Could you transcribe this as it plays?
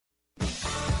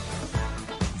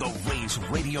Blaze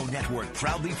Radio Network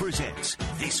proudly presents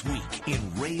This Week in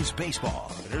Rays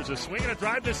Baseball. There's a swing and a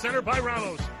drive to center by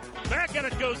Ramos. Back at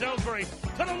it goes Ellsbury.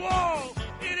 To the wall.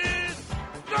 It is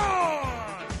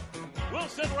gone.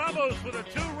 Wilson Ramos with a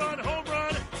 2-run home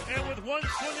run, and with one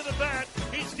swing of the bat,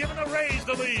 he's given the Rays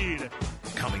the lead.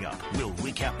 Coming up, we'll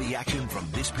recap the action from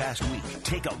this past week,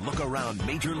 take a look around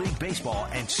Major League Baseball,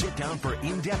 and sit down for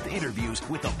in-depth interviews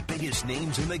with the biggest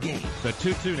names in the game. The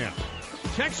 2-2 now.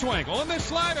 Check swing on the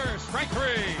slider. Strike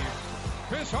three.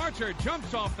 Chris Archer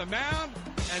jumps off the mound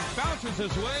and bounces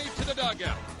his way to the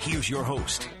dugout. Here's your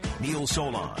host, Neil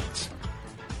Solondz.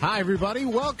 Hi, everybody.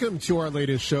 Welcome to our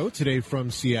latest show today from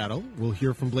Seattle. We'll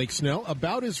hear from Blake Snell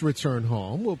about his return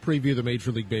home. We'll preview the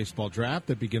Major League Baseball draft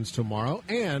that begins tomorrow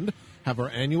and have our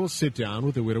annual sit-down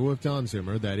with the widow of Don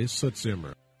Zimmer, that is Soot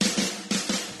Zimmer.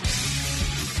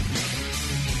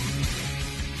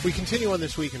 We continue on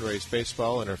This Week in Rays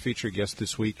Baseball, and our featured guest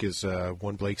this week is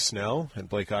one Blake Snell. And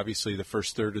Blake, obviously the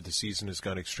first third of the season has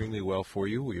gone extremely well for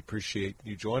you. We appreciate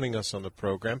you joining us on the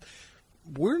program.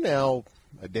 We're now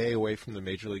a day away from the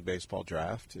Major League Baseball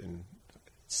draft, and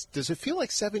does it feel like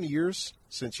 7 years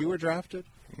since you were drafted?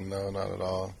 No, not at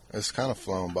all. It's kind of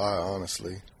flown by,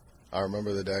 honestly. I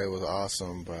remember the day was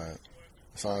awesome, but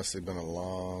it's honestly been a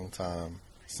long time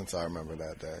since I remember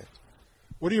that day.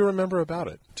 What do you remember about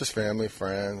it? Just family,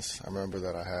 friends. I remember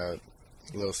that I had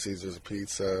Little Caesars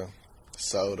pizza,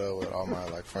 soda with all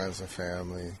my friends and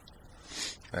family,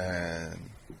 and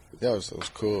yeah, it was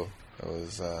cool.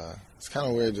 It's kind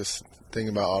of weird just thinking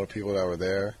about all the people that were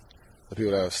there, the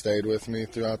people that have stayed with me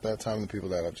throughout that time, the people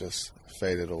that have just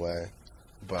faded away.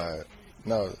 But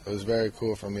no, it was very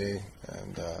cool for me,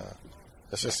 and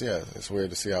it's just, it's weird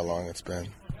to see how long it's been.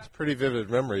 It's a pretty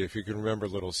vivid memory if you can remember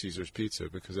Little Caesars pizza,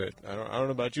 because I don't know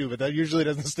about you, but that usually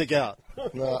doesn't stick out.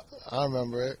 No, I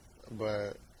remember it,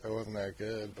 but it wasn't that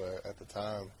good. But at the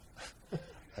time,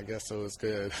 I guess it was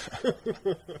good.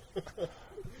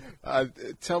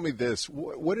 Tell me this.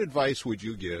 What advice would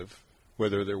you give,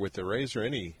 whether they're with the Rays or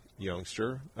any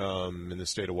youngster in the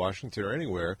state of Washington or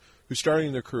anywhere, who's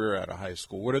starting their career out of high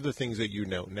school? What are the things that you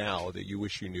know now that you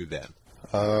wish you knew then?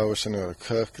 I wish I knew how to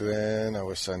cook then. I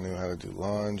wish I knew how to do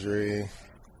laundry.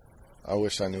 I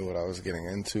wish I knew what I was getting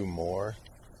into more.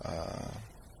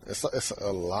 It's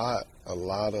a lot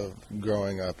of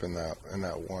growing up in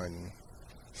that one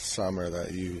summer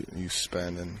that you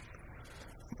spend in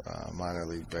minor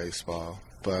league baseball.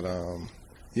 But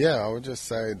I would just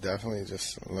say definitely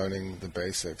just learning the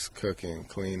basics: cooking,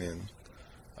 cleaning,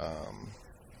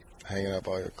 hanging up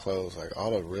all your clothes,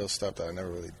 all the real stuff that I never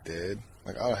really did.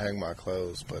 I would hang my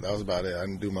clothes, but that was about it. I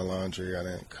didn't do my laundry. I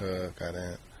didn't cook. I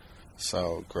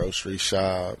didn't grocery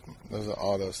shop. Those are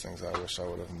all those things I wish I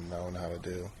would have known how to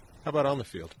do. How about on the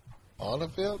field? On the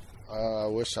field? I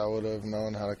wish I would have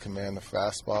known how to command the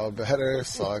fastball better,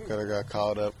 so I could have got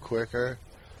called up quicker.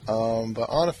 But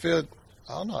on the field,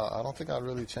 I don't know. I don't think I'd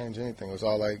really change anything. It was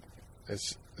all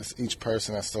it's each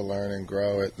person has to learn and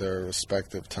grow at their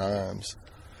respective times.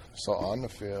 So on the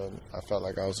field, I felt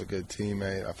like I was a good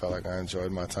teammate. I felt like I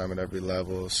enjoyed my time at every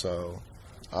level. So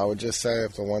I would just say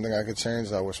if the one thing I could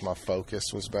change, I wish my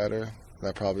focus was better.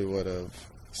 That probably would have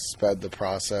sped the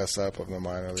process up of the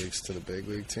minor leagues to the big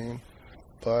league team.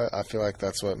 But I feel like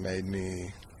that's what made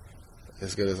me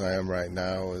as good as I am right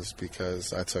now, is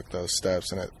because I took those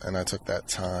steps and I took that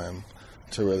time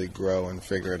to really grow and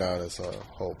figure it out as a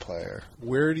whole player.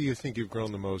 Where do you think you've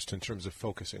grown the most in terms of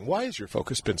focusing? Why has your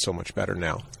focus been so much better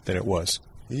now than it was?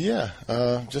 Yeah,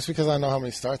 just because I know how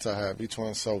many starts I have. Each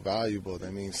one's so valuable.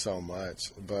 They mean so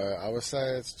much. But I would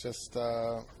say it's just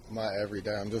my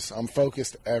everyday. I'm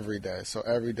focused every day. So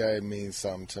every day means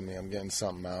something to me. I'm getting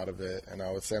something out of it. And I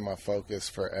would say my focus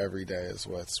for every day is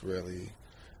what's really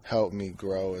helped me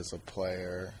grow as a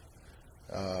player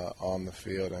on the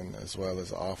field and as well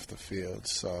as off the field.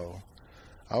 So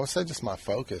I would say just my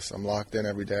focus. I'm locked in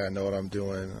every day. I know what I'm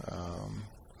doing.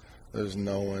 There's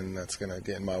no one that's going to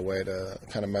get in my way to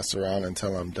kind of mess around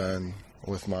until I'm done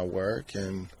with my work.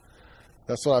 And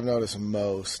that's what I've noticed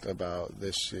most about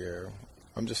this year.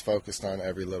 I'm just focused on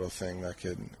every little thing that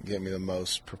could get me the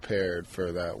most prepared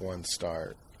for that one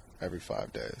start every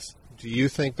 5 days. Do you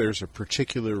think there's a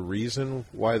particular reason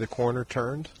why the corner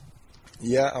turned?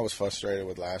 Yeah, I was frustrated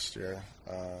with last year.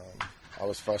 I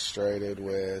was frustrated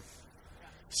with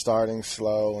starting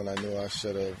slow, and I knew I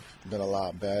should have been a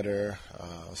lot better.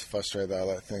 I was frustrated that I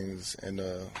let things in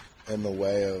the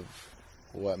way of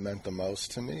what meant the most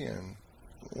to me. And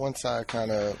once I kind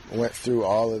of went through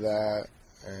all of that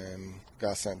and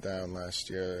got sent down last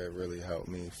year, it really helped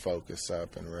me focus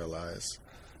up and realize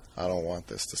I don't want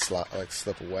this to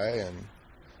slip away. And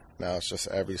now it's just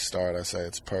every start I say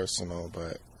it's personal,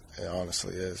 but It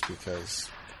honestly is, because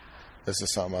this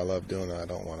is something I love doing and I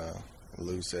don't want to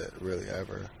lose it really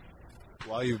ever.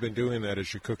 While you've been doing that,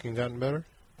 has your cooking gotten better?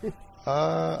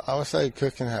 I would say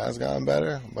cooking has gotten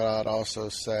better, but I'd also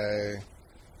say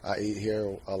I eat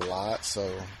here a lot,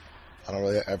 so I don't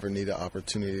really ever need an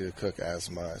opportunity to cook as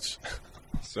much.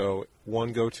 So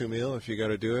one go-to meal if you got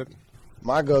to do it?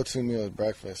 My go-to meal is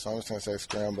breakfast, so I'm just going to say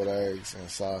scrambled eggs and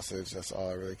sausage. That's all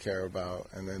I really care about.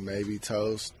 And then maybe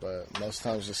toast, but most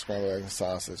times just scrambled eggs and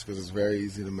sausage because it's very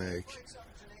easy to make.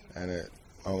 And it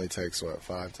only takes,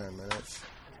 5-10 minutes?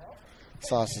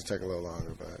 Sausage take a little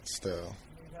longer, but still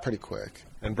pretty quick.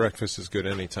 And breakfast is good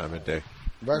any time of day?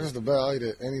 Breakfast is the best. I'll eat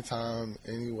it anytime,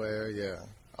 anywhere, yeah.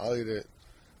 I'll eat it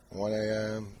 1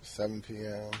 a.m., 7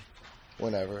 p.m.,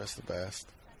 whenever. It's the best.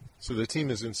 So the team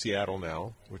is in Seattle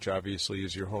now, which obviously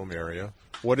is your home area.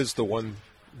 What is the one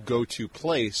go-to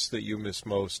place that you miss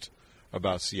most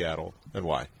about Seattle, and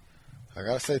why? I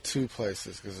got to say 2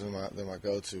 places because they're my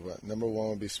go-to. But number 1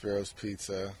 would be Spiro's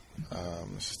Pizza.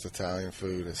 It's just Italian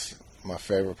food. It's my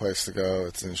favorite place to go.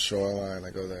 It's in Shoreline. I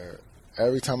go there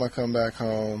every time I come back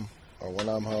home, or when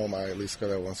I'm home, I at least go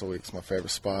there once a week. It's my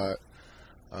favorite spot.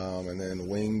 And then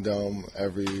Wing Dome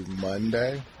every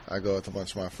Monday. I go with a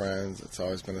bunch of my friends. It's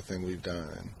always been a thing we've done.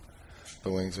 And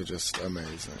the wings are just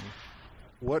amazing.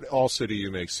 What also do you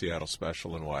make Seattle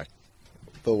special, and why?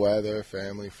 The weather,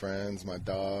 family, friends, my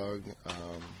dog.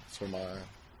 It's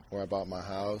where I bought my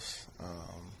house.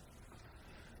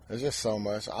 There's just so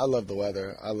much. I love the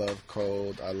weather. I love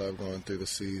cold. I love going through the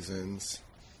seasons.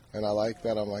 And I like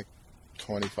that I'm like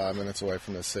 25 minutes away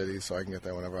from the city, so I can get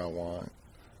there whenever I want.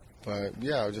 But,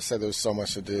 yeah, I would just say there's so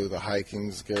much to do. The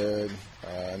hiking's good.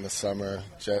 In the summer,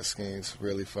 jet skiing's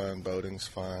really fun. Boating's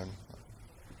fun.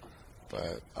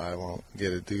 But I won't get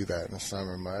to do that in the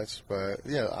summer much. But,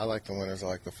 yeah, I like the winters. I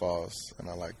like the falls. And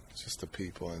I like just the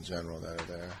people in general that are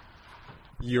there.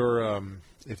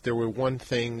 If there were one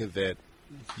thing that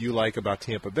you like about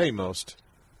Tampa Bay most,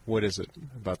 what is it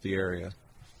about the area?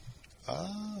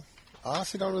 I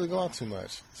honestly don't really go out too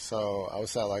much. So I would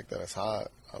say I like that it's hot.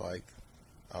 I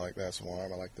like that it's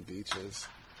warm. I like the beaches.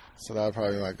 So that would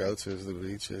probably be my go-to is the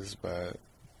beaches. But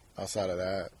outside of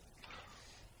that.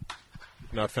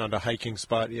 Not found a hiking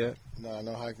spot yet?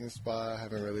 No hiking spot. I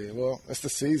haven't really. Well, it's the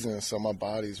season, so my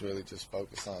body's really just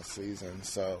focused on season.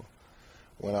 So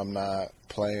when I'm not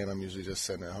playing, I'm usually just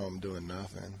sitting at home doing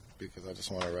nothing because I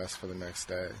just want to rest for the next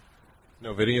day.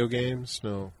 No video games?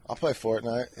 No. I'll play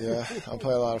Fortnite, yeah. I'll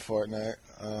play a lot of Fortnite.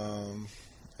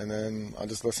 And then I'll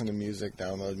just listen to music,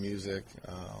 download music,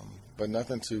 but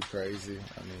nothing too crazy.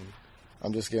 I mean,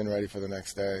 I'm just getting ready for the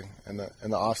next day. In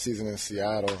the off season in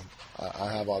Seattle,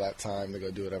 I have all that time to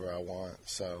go do whatever I want,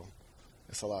 so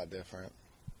it's a lot different.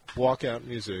 Walkout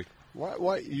music.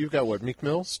 Why you've got what, Meek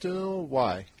Mill still?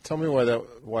 Why? Tell me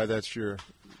why that's your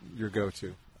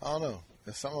go-to. I don't know.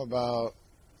 There's something about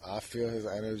I feel his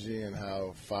energy and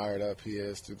how fired up he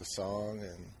is through the song,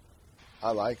 and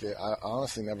I like it. I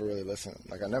honestly never really listened.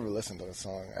 Like, I never listened to the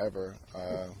song ever.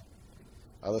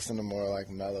 I listen to more, like,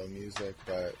 mellow music,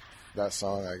 but that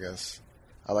song, I guess,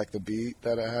 I like the beat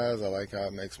that it has. I like how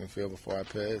it makes me feel before I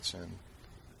pitch, and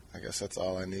I guess that's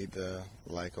all I need to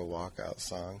like a walkout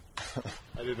song.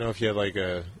 I didn't know if you had, like,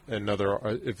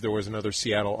 if there was another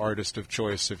Seattle artist of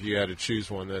choice, if you had to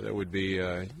choose one that would be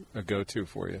a go-to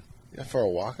for you. Yeah, for a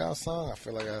walkout song, I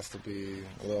feel like it has to be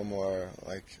a little more,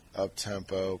 like,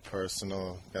 up-tempo,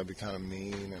 personal. Got to be kind of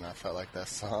mean, and I felt like that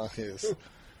song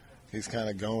he's kind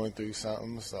of going through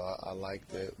something, so I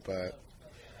liked it. But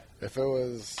if it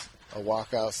was a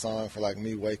walkout song for, like,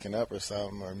 me waking up or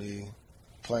something, or me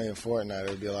playing Fortnite, it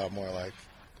would be a lot more, like,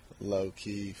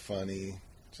 low-key, funny,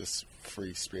 just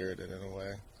free-spirited in a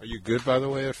way. Are you good, by the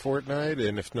way, at Fortnite?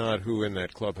 And if not, who in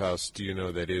that clubhouse do you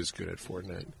know that is good at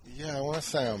Fortnite? Yeah, I want to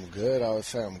say I'm good. I would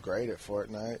say I'm great at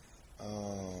Fortnite.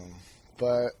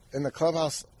 But in the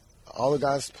clubhouse, all the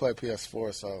guys play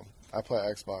PS4, so I play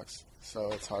Xbox.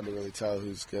 So it's hard to really tell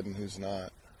who's good and who's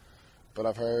not. But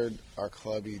I've heard our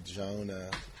clubby Jonah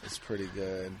is pretty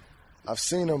good. I've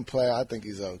seen him play. I think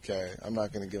he's okay. I'm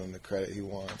not going to give him the credit he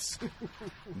wants.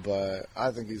 But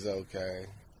I think he's okay.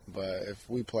 But if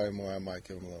we play more, I might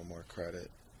give him a little more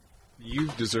credit. You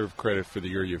deserve credit for the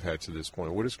year you've had to this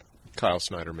point. What has Kyle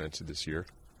Snyder meant to this year?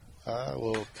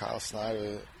 Well, Kyle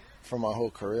Snyder, for my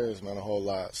whole career, has meant a whole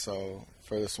lot. So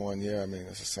for this 1 year, I mean,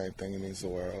 it's the same thing. It means the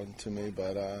world to me.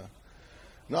 But,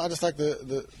 no, I just like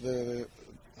the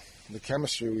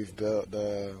chemistry we've built,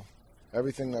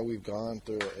 everything that we've gone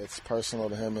through. It's personal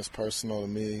to him. It's personal to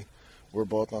me. We're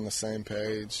both on the same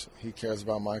page. He cares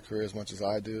about my career as much as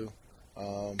I do.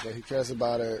 But he cares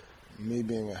about it, me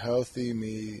being healthy,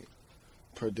 me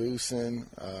producing.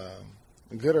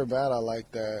 Good or bad, I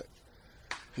like that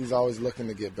he's always looking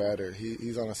to get better.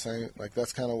 He's on the same, like,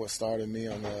 that's kind of what started me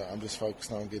on I'm just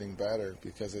focused on getting better,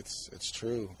 because it's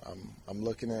true. I'm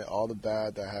looking at all the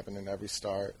bad that happened in every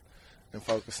start and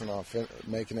focusing on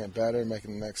making it better,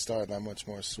 making the next start that much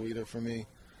more sweeter for me.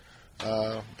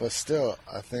 But still,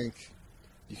 I think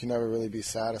you can never really be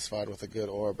satisfied with a good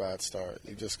or a bad start.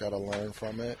 You just got to learn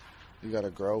from it. You got to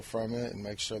grow from it and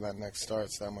make sure that next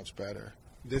start's that much better.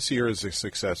 This year is a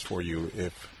success for you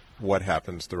if what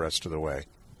happens the rest of the way?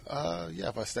 Yeah,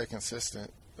 if I stay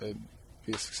consistent, it'd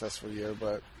be a successful year.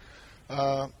 But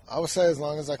I would say as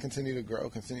long as I continue to grow,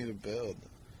 continue to build,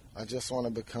 I just want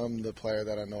to become the player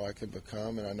that I know I could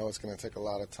become, and I know it's going to take a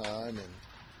lot of time, and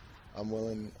I'm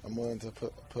willing to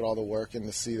put all the work in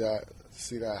to see that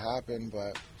happen.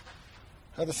 But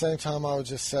at the same time, I would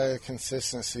just say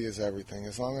consistency is everything.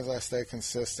 As long as I stay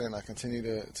consistent, I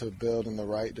continue to build in the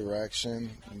right direction,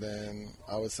 then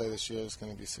I would say this year is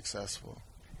going to be successful.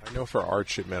 I know for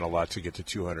Arch it meant a lot to get to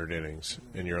 200 innings,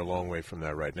 and you're a long way from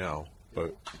that right now.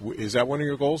 But is that one of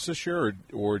your goals this year,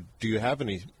 or do you have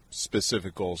any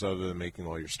specific goals other than making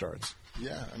all your starts?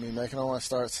 Yeah, I mean, making all my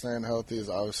starts, staying healthy is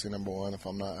obviously number one. If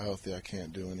I'm not healthy, I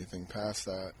can't do anything past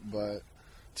that. But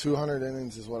 200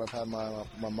 innings is what I've had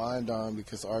my mind on,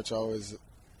 because Arch always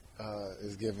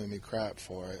is giving me crap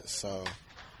for it. So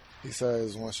he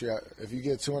says, if you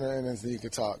get 200 innings, then you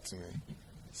can talk to me.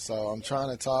 So I'm trying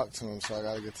to talk to him, so I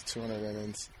got to get to 200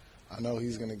 innings. I know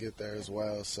he's going to get there as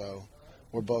well, so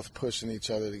we're both pushing each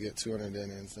other to get 200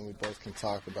 innings, and we both can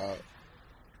talk about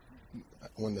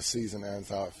when the season ends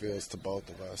how it feels to both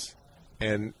of us.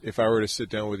 And if I were to sit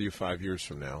down with you 5 years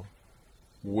from now,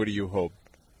 what do you hope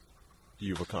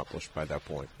you've accomplished by that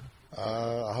point?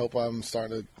 I hope I'm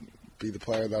starting to be the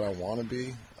player that I want to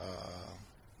be.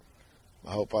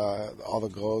 I hope all the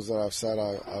goals that I've set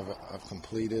I've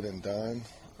completed and done.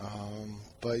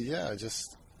 But yeah, I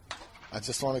just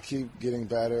want to keep getting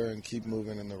better and keep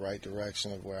moving in the right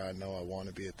direction of where I know I want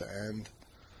to be at the end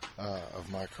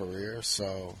of my career.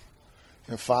 So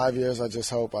in 5 years, I just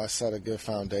hope I set a good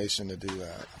foundation to do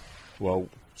that. Well,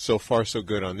 so far so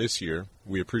good on this year.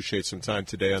 We appreciate some time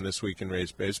today on This Week in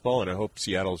Rays Baseball, and I hope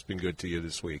Seattle's been good to you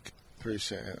this week.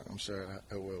 Appreciate it. I'm sure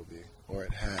it will be, or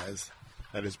it has.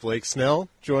 That is Blake Snell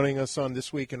joining us on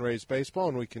This Week in Rays Baseball,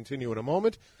 and we continue in a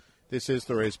moment. This is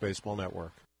the Rays Baseball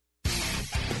Network.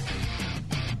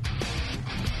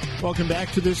 Welcome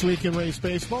back to This Week in Rays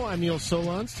Baseball. I'm Neil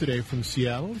Solondz, today from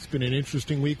Seattle. It's been an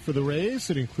interesting week for the Rays.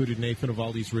 It included Nathan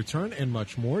Eovaldi's return and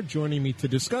much more. Joining me to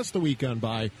discuss the week gone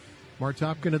by, Mark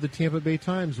Topkin of the Tampa Bay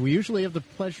Times. We usually have the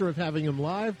pleasure of having him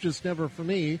live, just never for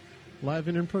me, live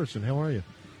and in person. How are you?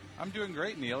 I'm doing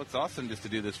great, Neil. It's awesome just to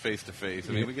do this face-to-face.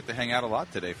 I mean, we get to hang out a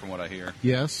lot today from what I hear.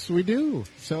 Yes, we do.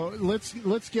 So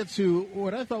let's get to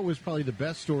what I thought was probably the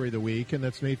best story of the week, and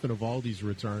that's Nathan Eovaldi's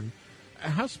return.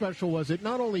 How special was it,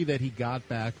 not only that he got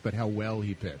back, but how well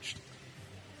he pitched?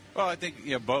 Well, I think,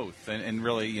 both. And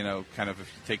really, kind of if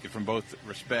you take it from both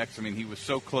respects, I mean, he was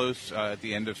so close at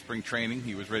the end of spring training.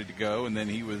 He was ready to go, and then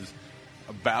he was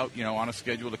about, on a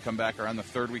schedule to come back around the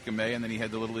third week of May, and then he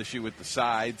had the little issue with the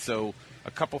side. So a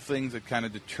couple things that kind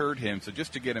of deterred him. So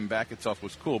just to get him back itself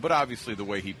was cool. But obviously the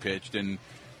way he pitched and,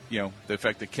 the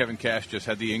fact that Kevin Cash just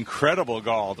had the incredible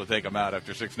gall to take him out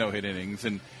after 6 no-hit innings.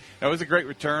 And that was a great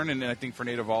return. And I think for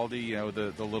Nate Eovaldi,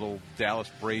 the little Dallas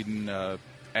Braden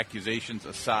accusations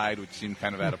aside, which seemed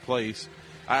kind of out of place,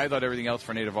 I thought everything else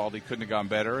for Nate Eovaldi couldn't have gone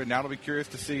better. And now it'll be curious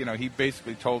to see, he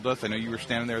basically told us, I know you were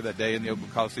standing there that day in the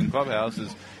Oakland Coliseum clubhouse,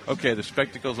 is, okay, the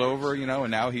spectacle's over,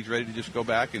 and now he's ready to just go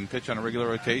back and pitch on a regular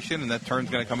rotation, and that turn's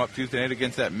going to come up Tuesday night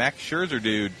against that Max Scherzer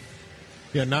dude.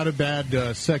 Yeah, not a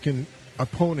bad second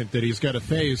opponent that he's got to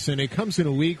face, and it comes in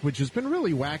a week which has been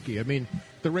really wacky. I mean,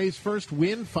 the Rays first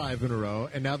win 5 in a row,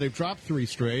 and now they've dropped 3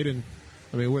 straight, and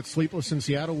I mean, what Sleepless in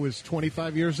Seattle was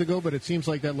 25 years ago, but it seems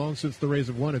like that long since the Rays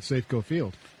have won at Safeco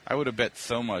Field. I would have bet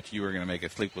so much you were going to make a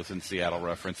Sleepless in Seattle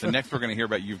reference. And next we're going to hear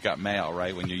about You've Got Mail,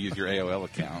 right, when you use your AOL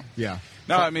account. Yeah.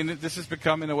 No, I mean, this has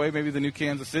become, in a way, maybe the new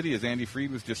Kansas City, as Andy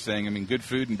Freed was just saying. I mean, good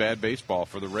food and bad baseball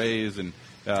for the Rays. And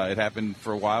it happened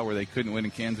for a while where they couldn't win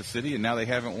in Kansas City, and now they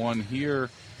haven't won here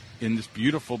in this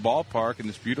beautiful ballpark, in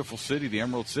this beautiful city, the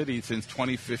Emerald City, since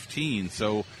 2015.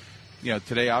 So,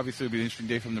 today obviously will be an interesting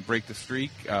day for them to break the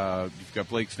streak. You've got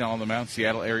Blake Snell on the mound,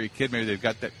 Seattle area kid. Maybe they've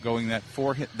got that going that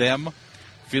for them.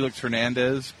 Felix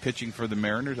Hernandez pitching for the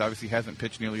Mariners. Obviously hasn't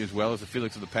pitched nearly as well as the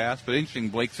Felix of the past. But interesting,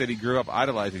 Blake said he grew up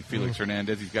idolizing Felix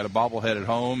Hernandez. He's got a bobblehead at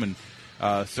home, and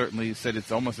certainly said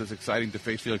it's almost as exciting to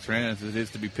face Felix Hernandez as it is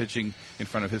to be pitching in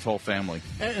front of his whole family.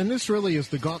 And this really is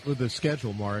the gauntlet of the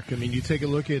schedule, Mark. I mean, you take a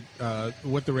look at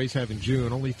what the Rays have in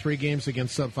June. Only 3 games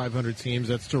against sub-500 teams.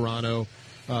 That's Toronto.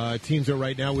 Teams that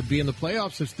right now would be in the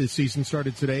playoffs if the season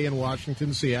started today in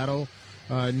Washington, Seattle,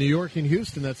 New York, and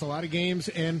Houston. That's a lot of games.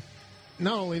 And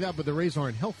not only that, but the Rays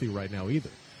aren't healthy right now either.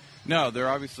 No, they're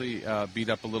obviously beat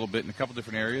up a little bit in a couple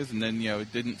different areas, and then,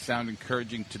 it didn't sound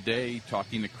encouraging today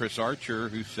talking to Chris Archer,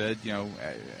 who said,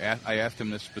 I asked him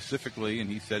this specifically, and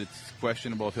he said it's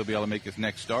questionable if he'll be able to make his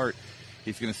next start.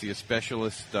 He's going to see a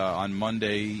specialist on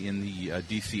Monday in the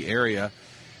D.C. area,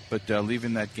 but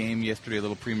leaving that game yesterday a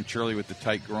little prematurely with the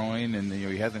tight groin, and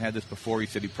he hasn't had this before. He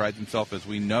said he prides himself, as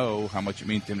we know, how much it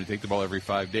means to him to take the ball every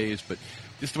 5 days, but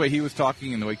just the way he was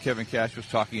talking and the way Kevin Cash was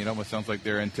talking, it almost sounds like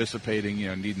they're anticipating,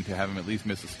 needing to have him at least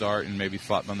miss a start and maybe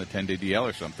slot him on the 10-day DL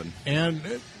or something. And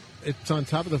it's on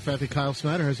top of the fact that Kyle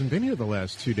Snyder hasn't been here the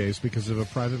last 2 days because of a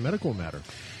private medical matter.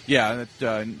 Yeah,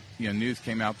 that news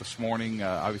came out this morning.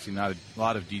 Obviously, not a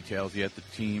lot of details yet. The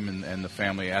team and the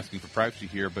family asking for privacy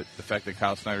here, but the fact that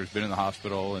Kyle Snyder's been in the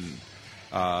hospital and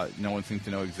no one seems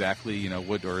to know exactly,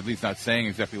 what, or at least not saying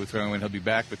exactly what's going on when he'll be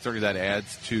back. But certainly that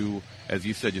adds to, as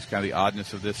you said, just kind of the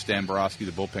oddness of this. Stan Borowski,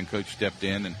 the bullpen coach, stepped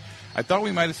in, and I thought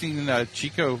we might have seen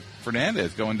Chico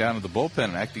Fernandez going down to the bullpen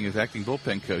and acting as acting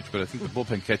bullpen coach, but I think the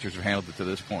bullpen catchers have handled it to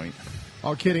this point.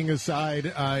 All kidding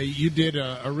aside, you did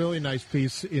a really nice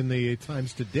piece in the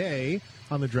Times today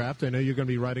on the draft. I know you're going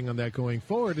to be writing on that going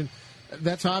forward, and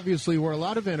that's obviously where a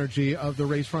lot of energy of the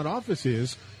Rays front office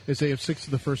is they have 6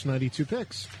 of the first 92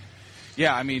 picks.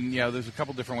 Yeah, I mean, there's a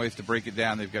couple different ways to break it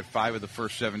down. They've got 5 of the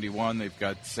first 71. They've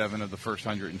got 7 of the first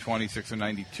 120, 6 of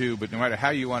 92. But no matter how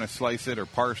you want to slice it or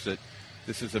parse it,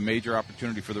 this is a major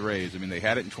opportunity for the Rays. I mean, they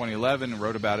had it in 2011 and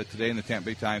wrote about it today in the Tampa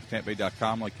Bay Times,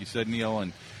 TampaBay.com, like you said, Neil.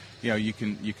 And, you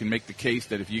can make the case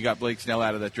that if you got Blake Snell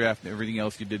out of that draft and everything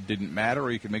else you did didn't matter, or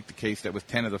you can make the case that with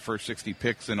 10 of the first 60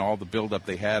 picks and all the buildup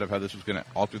they had of how this was going to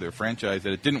alter their franchise,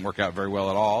 that it didn't work out very well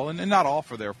at all. And not all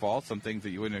for their fault. Some things that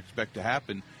you wouldn't expect to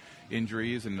happen.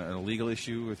 Injuries and a legal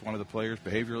issue with one of the players,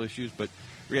 behavioral issues. But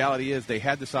reality is they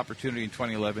had this opportunity in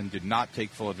 2011, did not take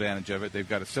full advantage of it. They've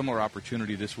got a similar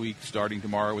opportunity this week, starting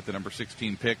tomorrow with the number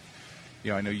 16 pick.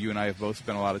 I know you and I have both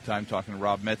spent a lot of time talking to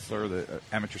Rob Metzler, the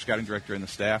amateur scouting director, and the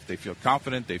staff. They feel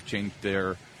confident. They've changed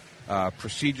their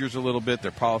procedures a little bit, their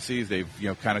policies. They've,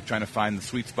 kind of trying to find the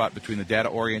sweet spot between the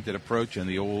data-oriented approach and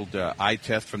the old eye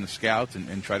test from the scouts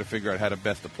and try to figure out how to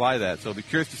best apply that. So I'll be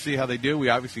curious to see how they do. We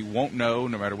obviously won't know,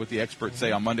 no matter what the experts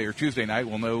say on Monday or Tuesday night.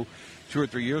 We'll know 2 or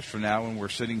 3 years from now when we're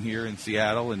sitting here in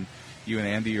Seattle and you and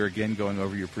Andy are again going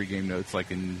over your pregame notes like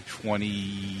in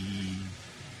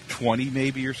 2020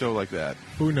 maybe or so like that.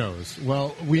 Who knows?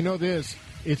 Well, we know this.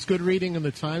 It's good reading in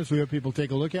the Times. We hope people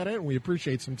take a look at it, and we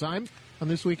appreciate some time on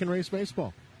This Week in Rays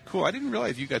Baseball. Cool. I didn't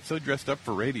realize you got so dressed up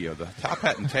for radio. The top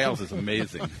hat and tails is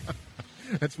amazing.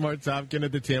 That's Mark Topkin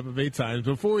at the Tampa Bay Times.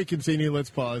 Before we continue, let's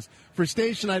pause for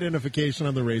station identification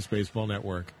on the Rays Baseball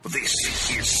Network. This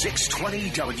is 620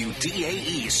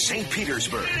 WDAE St.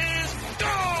 Petersburg.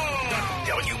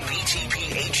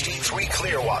 WBTP HD3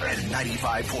 Clearwater and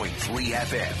 95.3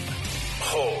 FM.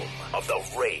 Home of the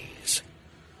Rays.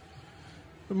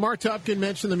 Mark Topkin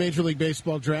mentioned the Major League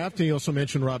Baseball draft, and he also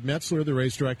mentioned Rob Metzler, the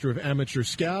Rays Director of Amateur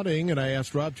Scouting, and I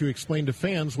asked Rob to explain to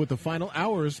fans what the final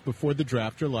hours before the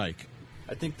draft are like.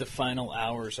 I think the final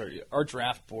hours are – our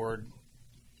draft board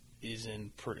is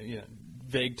in pretty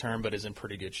vague term, but is in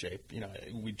pretty good shape.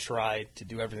 We try to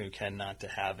do everything we can not to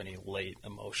have any late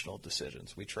emotional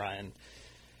decisions. We try and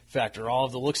factor all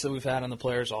of the looks that we've had on the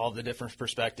players, all of the different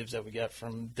perspectives that we get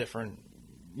from different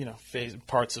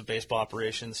parts of baseball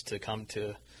operations to come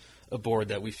to a board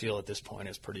that we feel at this point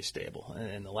is pretty stable.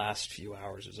 And the last few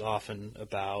hours is often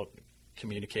about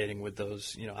communicating with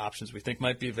those options we think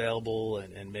might be available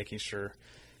and making sure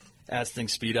as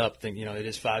things speed up, it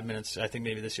is 5 minutes. I think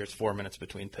maybe this year it's 4 minutes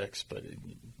between picks, but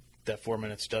that 4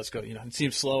 minutes does go. It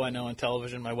seems slow, I know, on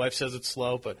television. My wife says it's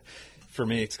slow, but for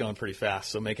me, it's going pretty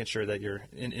fast. So making sure that you're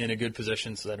in a good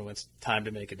position so that when it's time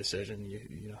to make a decision,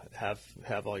 you have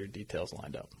all your details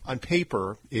lined up. On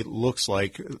paper, it looks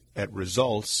like at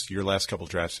results, your last couple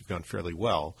drafts have gone fairly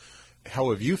well.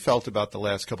 How have you felt about the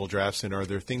last couple drafts, and are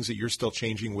there things that you're still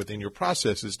changing within your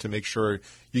processes to make sure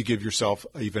you give yourself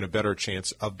even a better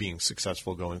chance of being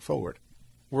successful going forward?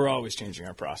 We're always changing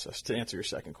our process. To answer your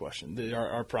second question,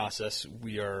 our process,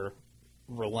 we are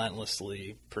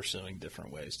relentlessly pursuing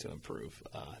different ways to improve.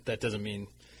 That doesn't mean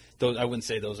I wouldn't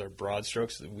say those are broad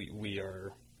strokes. We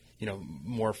are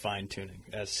more fine-tuning.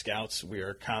 As scouts, we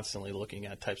are constantly looking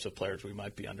at types of players we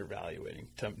might be undervaluating,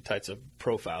 types of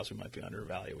profiles we might be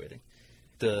undervaluating.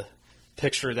 The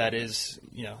picture that is,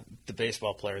 the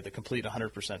baseball player, the complete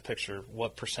 100% picture,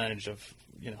 what percentage of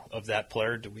that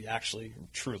player do we actually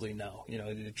truly know?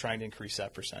 Trying to increase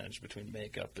that percentage between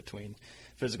makeup, between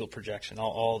physical projection,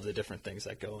 all of the different things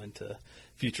that go into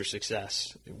future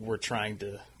success. We're trying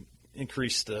to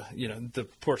increase the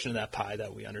portion of that pie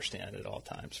that we understand at all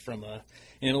times. From an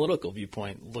analytical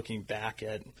viewpoint, looking back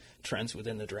at trends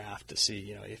within the draft to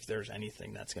see, if there's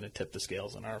anything that's going to tip the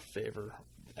scales in our favor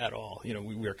at all.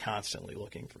 We are constantly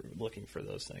looking for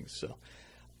those things.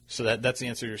 So that's the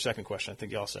answer to your second question. I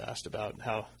think you also asked about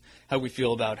how we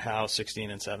feel about how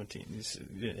 16 and 17,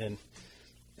 and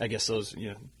I guess those,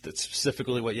 that's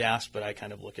specifically what you asked, but I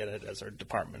kind of look at it as our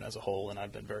department as a whole, and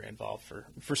I've been very involved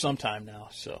for some time now.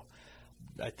 So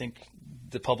I think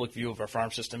the public view of our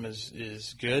farm system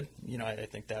is good. I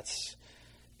think that's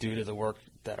due to the work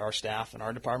that our staff and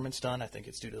our department's done. I think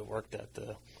it's due to the work that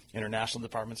the international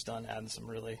department's done, adding some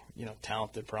really,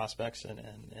 talented prospects,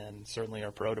 and certainly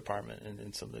our pro department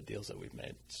and some of the deals that we've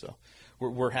made. So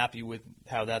we're happy with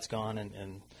how that's gone,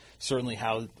 and certainly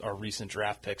how our recent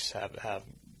draft picks have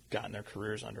gotten their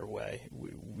careers underway.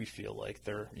 We feel like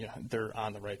they're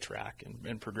on the right track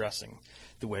and progressing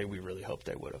the way we really hoped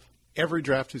they would have. Every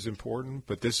draft is important,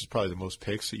 but this is probably the most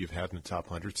picks that you've had in the top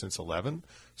 100 since 11.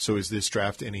 So is this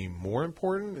draft any more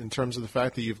important in terms of the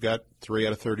fact that you've got 3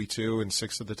 out of 32 and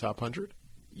 6 of the top 100?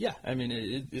 Yeah, I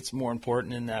mean, it's more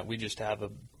important in that we just have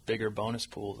a bigger bonus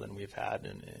pool than we've had,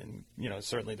 and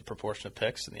certainly the proportion of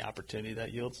picks and the opportunity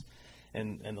that yields,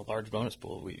 and the large bonus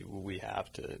pool we have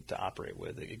to operate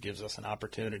with. It gives us an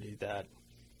opportunity that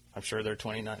I'm sure there are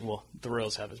 29. Well, the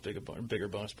Royals have as bigger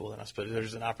bonus pool than us, but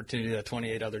there's an opportunity that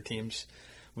 28 other teams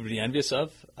would be envious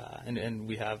of, and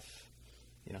we have,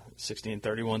 16,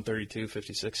 31, 32,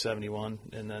 56, 71,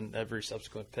 and then every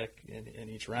subsequent pick in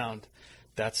each round.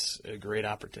 That's a great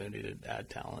opportunity to add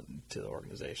talent to the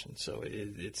organization. So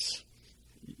it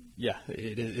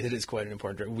is quite an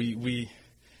important draft.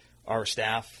 Our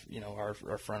staff,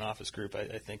 our front office group,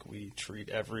 I think we treat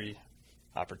every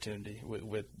opportunity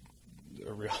with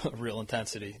a real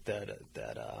intensity that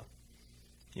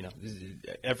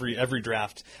every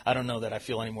draft. I don't know that I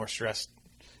feel any more stressed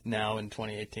now in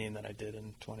 2018 than I did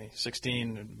in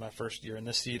 2016, my first year in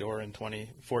this seat, or in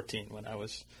 2014 when I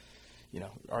was,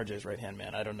 RJ's right-hand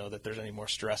man. I don't know that there's any more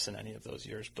stress in any of those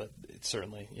years, but it's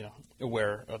certainly,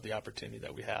 aware of the opportunity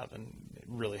that we have, and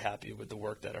really happy with the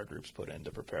work that our groups put in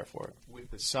to prepare for it.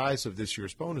 With the size of this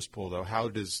year's bonus pool, though, how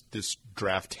does this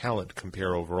draft talent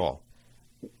compare overall?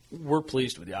 We're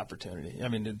pleased with the opportunity. I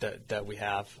mean, that we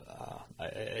have.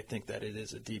 I think that it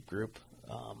is a deep group.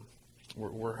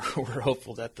 We're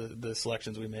hopeful that the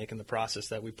selections we make and the process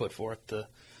that we put forth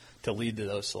to lead to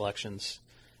those selections,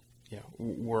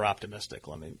 we're optimistic.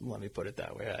 Let me put it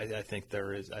that way. I think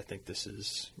there is. I think this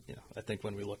is. I think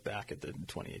when we look back at the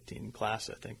 2018 class,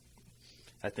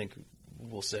 I think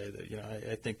we'll say that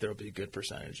I think there will be a good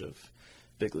percentage of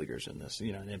big leaguers in this.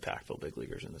 And impactful big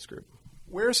leaguers in this group.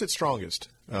 Where is it strongest?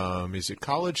 Is it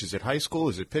college? Is it high school?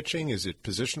 Is it pitching? Is it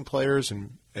position players?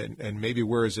 And maybe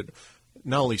where is it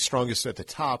not only strongest at the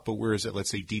top, but where is it, let's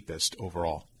say, deepest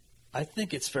overall? I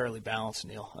think it's fairly balanced,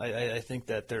 Neil. I think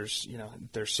that there's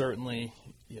certainly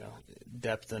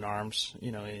depth in arms,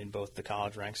 in both the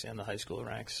college ranks and the high school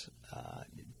ranks.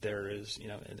 There is,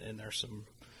 and there's some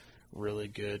really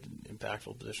good,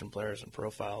 impactful position players and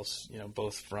profiles,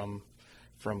 both from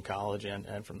college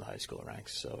and from the high school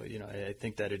ranks. So, I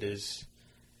think that it is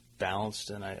balanced,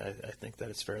 and I think that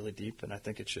it's fairly deep, and I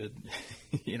think it should,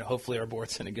 hopefully our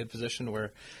board's in a good position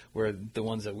where the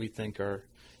ones that we think are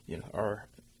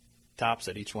tops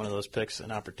at each one of those picks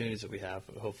and opportunities that we have,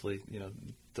 hopefully,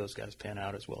 those guys pan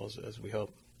out as well as we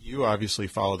hope. You obviously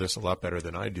follow this a lot better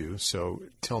than I do, so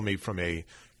tell me from a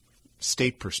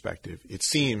state perspective, it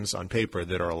seems on paper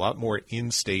that there are a lot more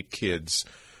in-state kids,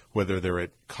 whether they're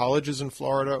at colleges in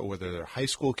Florida or whether they're high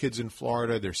school kids in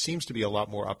Florida. There seems to be a lot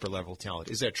more upper-level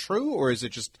talent. Is that true, or is it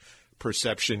just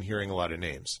perception hearing a lot of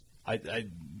names?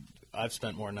 I've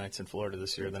spent more nights in Florida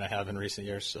this year than I have in recent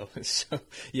years. So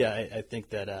yeah, I think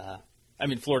that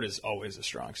Florida is always a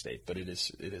strong state, but it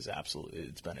is absolutely,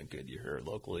 it's been a good year here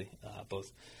locally,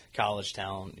 both college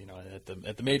talent,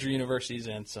 at the major universities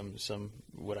and some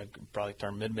what I'd probably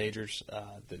term mid-majors,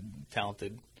 the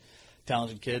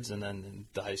talented kids, and then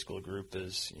the high school group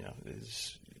is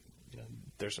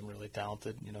there's some really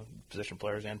talented position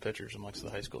players and pitchers amongst the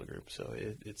high school group. So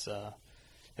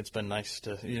it's been nice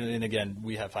to, and again,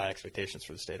 we have high expectations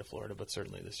for the state of Florida, but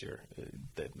certainly this year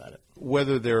they've met it.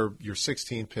 Whether they're your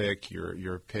 16th pick,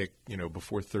 your pick,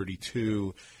 before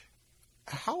 32,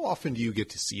 how often do you get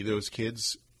to see those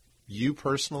kids you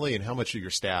personally and how much of your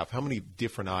staff, how many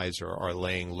different eyes are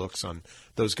laying looks on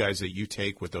those guys that you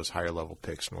take with those higher level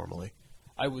picks normally?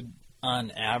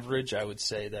 On average, I would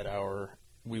say that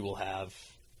we will have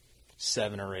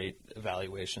 7 or 8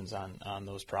 evaluations on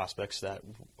those prospects that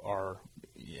are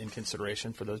in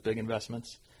consideration for those big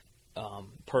investments.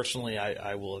 Personally,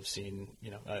 I will have seen,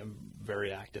 I'm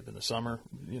very active in the summer,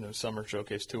 summer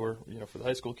showcase tour, for the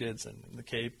high school kids and the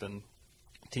Cape and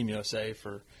Team USA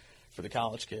for the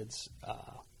college kids.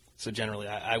 So generally,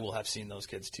 I will have seen those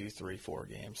kids 2, 3, 4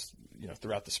 games,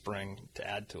 throughout the spring to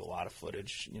add to a lot of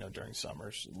footage, during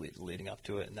summers leading up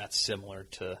to it. And that's similar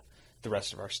to the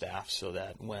rest of our staff, so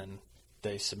that when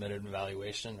they submit an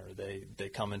evaluation or they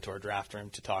come into our draft room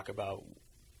to talk about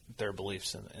their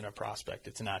beliefs in a prospect,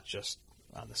 it's not just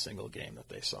on the single game that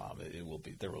they saw.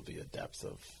 There will be a depth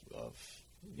of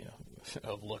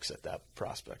looks at that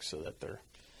prospect, so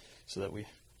that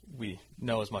we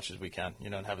know as much as we can,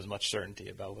 and have as much certainty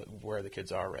about where the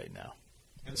kids are right now.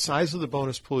 And the size of the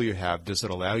bonus pool you have, does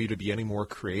it allow you to be any more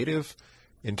creative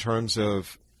in terms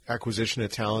of acquisition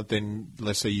of talent than,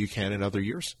 let's say, you can in other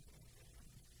years?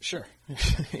 Sure.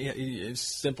 Yeah,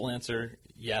 simple answer,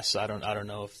 yes. I don't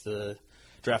know if the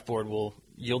draft board will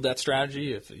yield that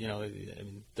strategy. If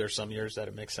there's some years that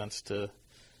it makes sense to,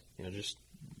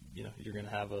 you're going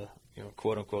to have a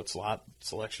quote unquote slot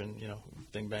selection,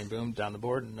 bing bang boom down the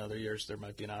board. And other years there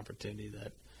might be an opportunity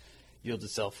that yields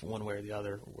itself one way or the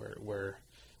other, where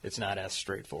it's not as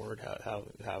straightforward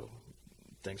how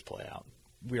things play out.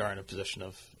 We are in a position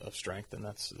of strength, and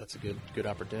that's a good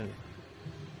opportunity.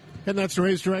 And that's the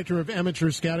Rays Director of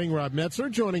Amateur Scouting, Rob Metzler,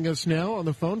 joining us now on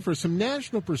the phone for some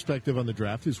national perspective on the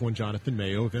draft is one Jonathan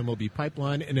Mayo of MLB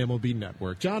Pipeline and MLB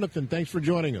Network. Jonathan, thanks for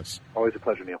joining us. Always a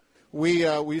pleasure, Neil.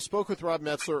 We spoke with Rob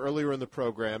Metzler earlier in the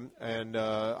program, and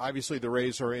obviously the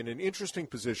Rays are in an interesting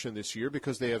position this year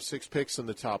because they have 6 picks in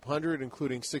the top 100,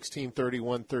 including 16,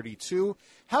 31, 32.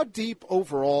 How deep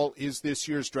overall is this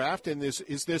year's draft, and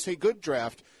is this a good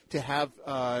draft to have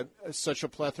such a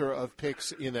plethora of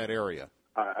picks in that area?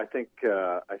 I think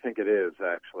it is,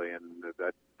 actually, and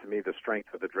that, to me, the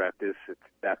strength of the draft is its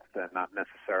depth and not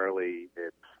necessarily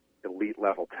its elite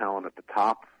level talent at the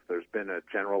top. There's been a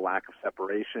general lack of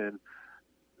separation.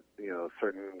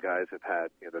 Certain guys have had,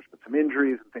 there's been some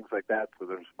injuries and things like that, so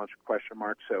there's a bunch of question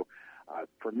marks. So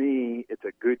for me, it's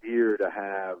a good year to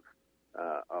have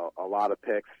a lot of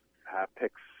picks, have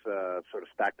picks sort of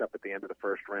stacked up at the end of the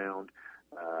first round,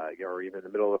 or even in the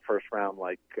middle of the first round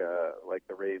like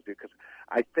the Rays do. Because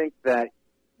I think that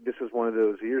this is one of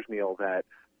those years, Neil, that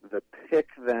the pick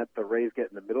that the Rays get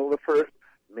in the middle of the first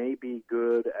may be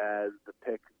good as the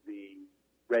pick the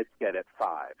Reds get at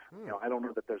 5. I don't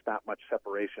know that there's that much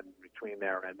separation between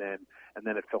there and then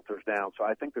it filters down. So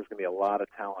I think there's going to be a lot of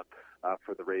talent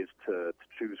for the Rays to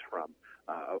choose from.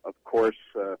 Of course,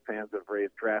 fans of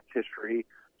Rays draft history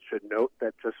should note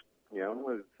that just,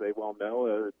 as they well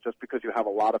know, just because you have a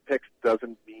lot of picks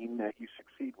doesn't mean that you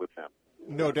succeed with them.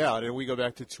 No doubt, and we go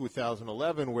back to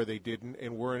 2011 where they didn't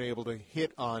and weren't able to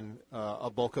hit on a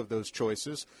bulk of those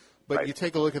choices. But right. You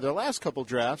take a look at their last couple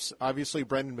drafts. Obviously,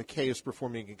 Brendan McKay is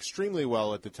performing extremely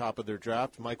well at the top of their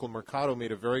draft. Michael Mercado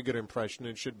made a very good impression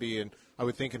and should be in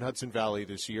Hudson Valley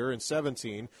this year. In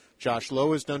 17, Josh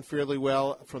Lowe has done fairly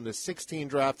well from the 16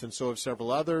 draft, and so have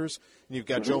several others. And you've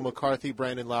got Joe McCarthy,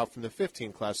 Brandon Lau from the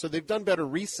 15 class. So they've done better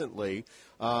recently.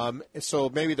 So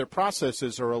maybe their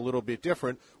processes are a little bit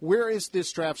different. Where is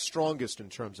this draft strongest in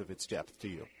terms of its depth to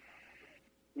you?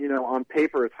 On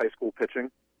paper, it's high school pitching.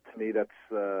 To me, that's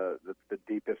the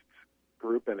deepest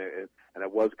group, and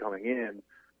it was coming in.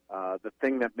 The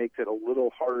thing that makes it a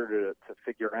little harder to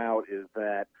figure out is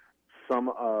that some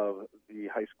of the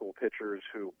high school pitchers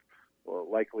who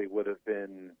likely would have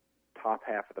been top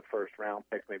half of the first round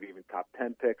picks, maybe even top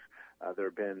 10 picks, there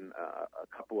have been a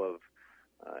couple of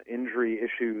injury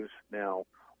issues. Now,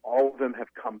 all of them have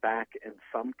come back in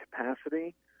some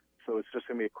capacity, so it's just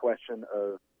going to be a question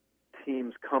of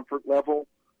teams' comfort level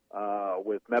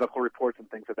with medical reports and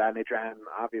things of that nature, and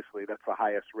obviously that's the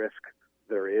highest risk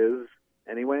there is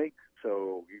anyway.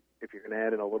 So if you're going to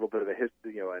add in a little bit of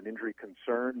an injury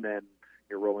concern, then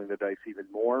you're rolling the dice even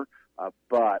more.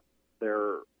 But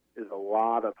there is a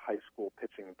lot of high school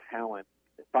pitching talent.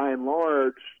 By and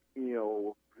large,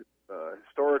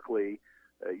 historically,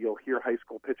 you'll hear high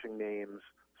school pitching names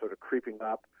sort of creeping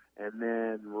up, and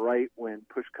then right when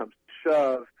push comes to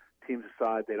shove, teams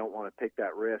decide they don't want to take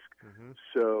that risk. Mm-hmm.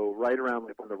 So right around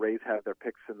when the Rays have their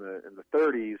picks in the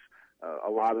 30s, a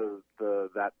lot of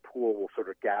that pool will sort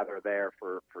of gather there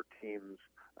for teams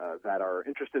that are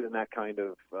interested in that kind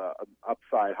of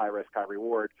upside, high risk, high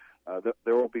reward.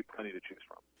 There will be plenty to choose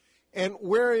from. And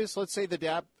where is, let's say,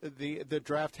 the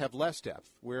draft have less depth?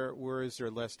 Where is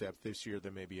there less depth this year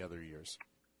than maybe other years?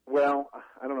 Well,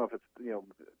 I don't know if it's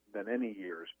than any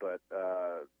years, but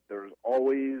there's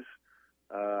always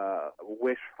a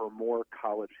wish for more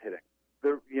college hitting.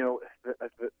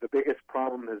 The biggest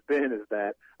problem has been is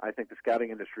that I think the scouting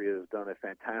industry has done a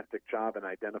fantastic job in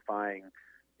identifying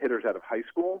hitters out of high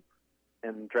school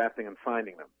and drafting and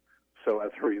signing them. So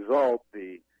as a result,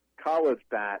 the college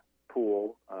bat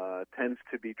pool tends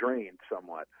to be drained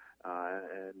somewhat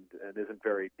and isn't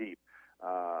very deep.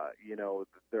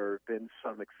 There have been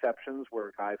some exceptions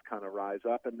where guys kind of rise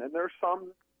up, and then there's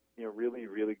some really,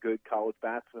 really good college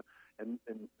bats in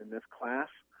this class.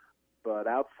 But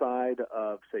outside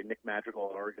of, say, Nick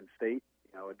Madrigal at Oregon State,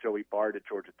 and Joey Bart at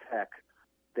Georgia Tech,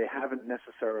 they haven't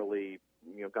necessarily,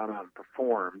 gone out and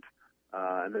performed.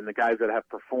 And then the guys that have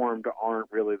performed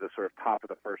aren't really the sort of top of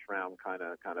the first round kind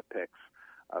of picks.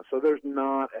 So there's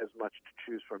not as much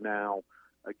to choose from now.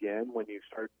 Again, when you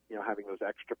start, having those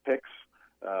extra picks,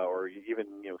 or even,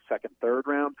 second, third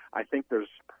round, I think there's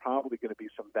probably going to be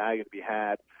some value to be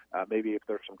had. Maybe if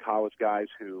there's some college guys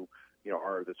who,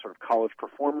 are the sort of college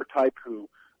performer type who,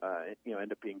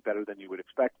 end up being better than you would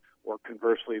expect, or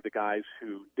conversely, the guys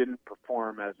who didn't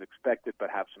perform as expected but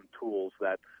have some tools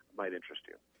that might interest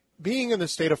you. Being in the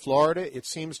state of Florida, it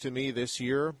seems to me this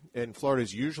year, and Florida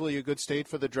is usually a good state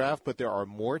for the draft, but there are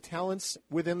more talents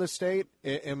within the state.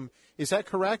 Is that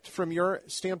correct from your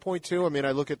standpoint, too? I mean,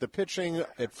 I look at the pitching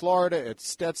at Florida, at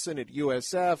Stetson, at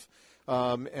USF,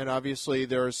 and obviously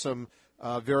there are some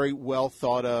very well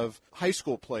thought of high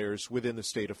school players within the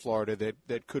state of Florida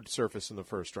that could surface in the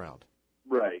first round.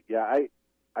 Right. Yeah,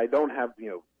 I don't have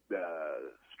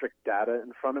strict data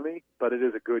in front of me, but it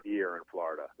is a good year in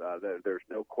Florida. There's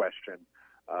no question.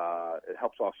 It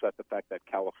helps offset the fact that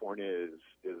California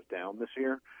is down this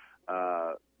year.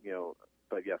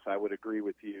 But yes, I would agree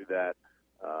with you that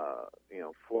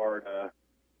Florida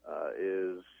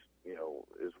is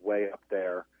way up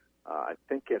there. I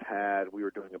think we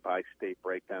were doing a by-state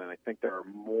breakdown, and I think there are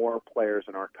more players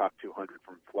in our top 200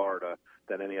 from Florida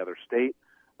than any other state,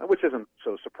 which isn't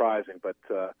so surprising, but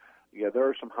there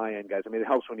are some high-end guys. I mean, it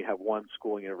helps when you have one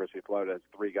school, University of Florida, has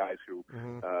three guys who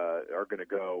are going to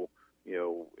go,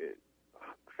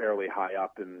 fairly high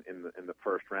up in the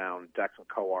first round. Jackson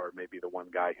Coar may be the one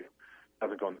guy who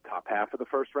doesn't go in the top half of the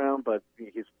first round, but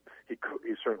he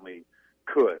certainly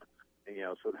could.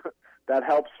 So that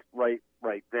helps right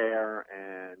there.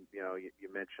 And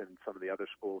you mentioned some of the other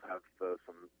schools have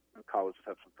some colleges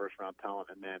have some first round talent,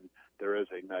 and then there is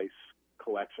a nice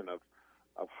collection of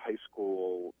high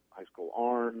school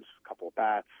arms, a couple of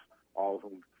bats, all of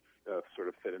them sort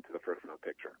of fit into the first round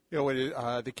picture.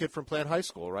 The kid from Plant High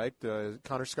School, right?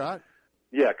 Connor Scott?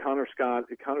 Yeah, Connor Scott.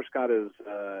 Connor Scott is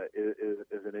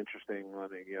an interesting one.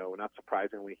 Not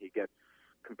surprisingly, he gets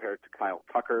compared to Kyle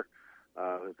Tucker,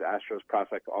 who's the Astros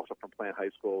prospect, also from Plant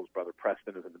High School. His brother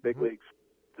Preston is in the big leagues.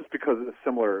 Just because of the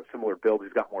similar build,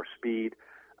 he's got more speed.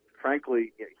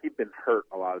 Frankly, he'd been hurt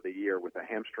a lot of the year with a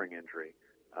hamstring injury.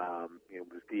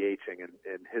 Was DHing,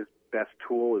 and his best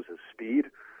tool is his speed.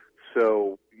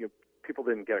 So people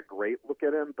didn't get a great look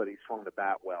at him, but he swung the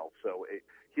bat well. So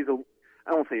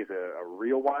I don't say he's a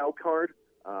real wild card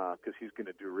because he's going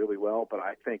to do really well, but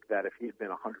I think that if he'd been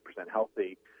 100%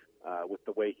 healthy with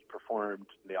the way he performed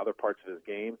in the other parts of his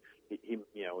game, he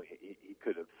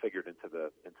could have figured into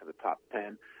the top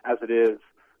 10. As it is,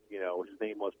 his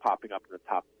name was popping up in the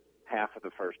top half of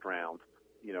the first round,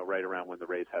 right around when the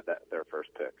Rays had their first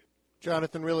pick.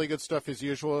 Jonathan, really good stuff as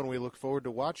usual, and we look forward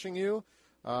to watching you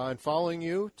and following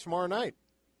you tomorrow night.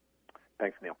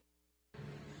 Thanks, Neil.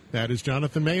 That is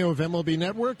Jonathan Mayo of MLB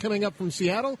Network coming up from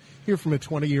Seattle. Hear from a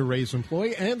 20-year Rays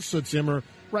employee and Soot Zimmer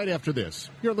right after this.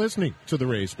 You're listening to the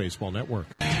Rays Baseball Network.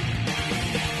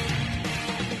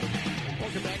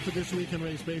 Welcome back to This Week in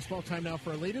Rays Baseball. Time now for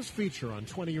our latest feature on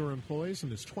 20-year employees in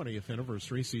this 20th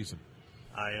anniversary season.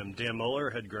 I am Dan Muller,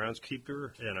 head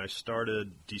groundskeeper, and I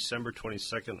started December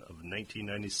 22nd of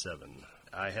 1997.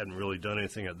 I hadn't really done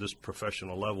anything at this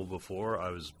professional level before.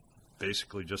 I was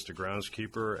basically just a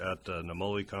groundskeeper at the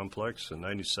Namoli Complex in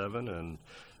 97, and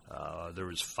there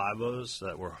was 5 of us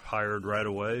that were hired right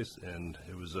away, and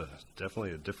it was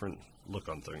definitely a different look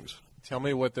on things. Tell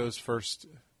me what those first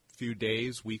few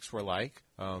days, weeks were like,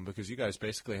 because you guys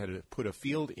basically had to put a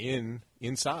field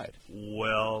inside.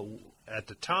 Well, at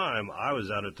the time, I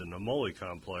was out at the Namoli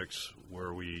Complex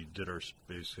where we did our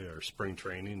spring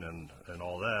training and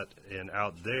all that. And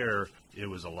out there, it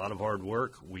was a lot of hard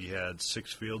work. We had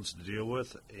 6 fields to deal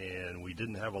with, and we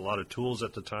didn't have a lot of tools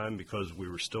at the time because we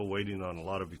were still waiting on a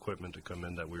lot of equipment to come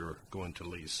in that we were going to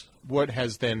lease. What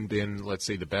has then been, let's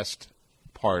say, the best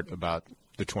part about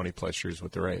the 20-plus years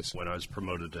with the Rays? When I was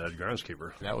promoted to head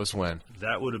groundskeeper. That was when?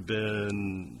 That would have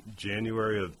been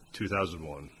January of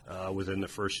 2001. Within the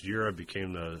first year, I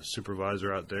became the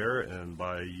supervisor out there, and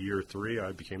by year 3,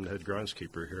 I became the head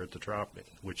groundskeeper here at the Trop,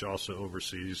 which also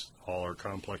oversees all our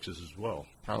complexes as well.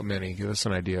 How many? Give us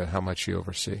an idea how much you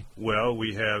oversee. Well,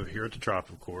 we have here at the Trop,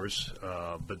 of course,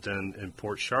 but then in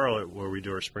Port Charlotte, where we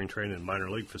do our spring training and minor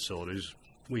league facilities,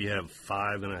 we have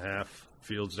 5.5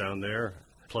 fields down there,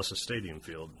 plus a stadium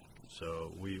field.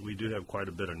 So we do have quite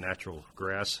a bit of natural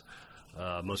grass.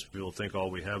 Most people think all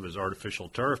we have is artificial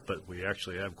turf, but we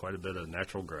actually have quite a bit of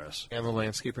natural grass. And the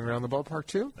landscaping around the ballpark,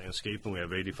 too? Landscaping, we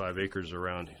have 85 acres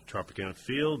around Tropicana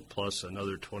Field, plus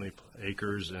another 20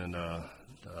 acres in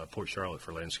Port Charlotte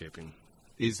for landscaping.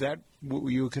 Is that what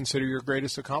you would consider your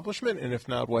greatest accomplishment? And if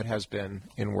not, what has been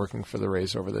in working for the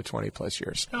Rays over the 20-plus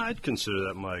years? I'd consider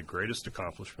that my greatest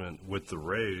accomplishment with the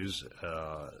Rays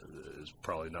is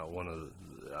probably not one of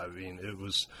the – I mean, it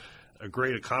was a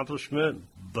great accomplishment,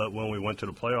 but when we went to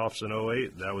the playoffs in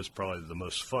 2008, that was probably the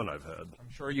most fun I've had.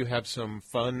 I'm sure you have some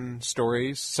fun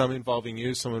stories, some involving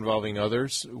you, some involving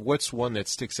others. What's one that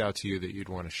sticks out to you that you'd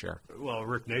want to share? Well,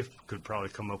 Rick Naif could probably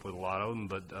come up with a lot of them,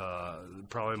 but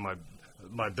probably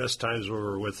my best times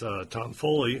were with Tom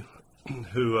Foley,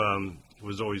 who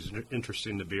was always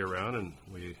interesting to be around, and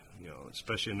we,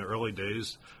 especially in the early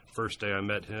days, first day I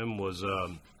met him was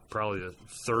probably the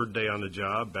third day on the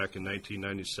job back in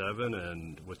 1997,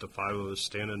 and with the 5 of us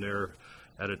standing there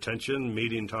at attention,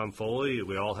 meeting Tom Foley,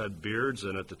 we all had beards,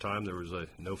 and at the time there was a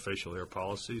no facial hair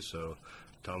policy, so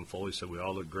Tom Foley said we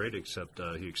all looked great, except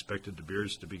he expected the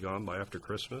beards to be gone by after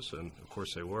Christmas, and of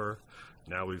course they were.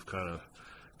 Now we've kind of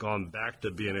gone back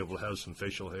to being able to have some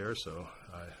facial hair, so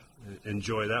I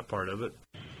enjoy that part of it.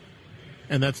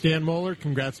 And that's Dan Moeller.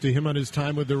 Congrats to him on his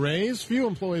time with the Rays. Few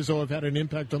employees, though, have had an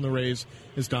impact on the Rays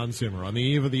as Don Zimmer. On the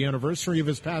eve of the anniversary of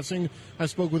his passing, I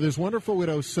spoke with his wonderful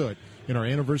widow, Soot, in our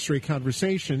anniversary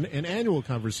conversation, an annual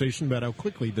conversation about how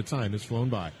quickly the time has flown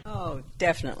by. Oh,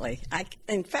 definitely.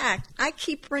 In fact, I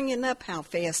keep bringing up how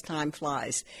fast time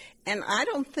flies. And I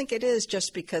don't think it is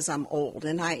just because I'm old,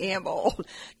 and I am old,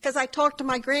 because I talk to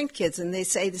my grandkids, and they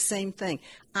say the same thing.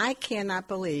 I cannot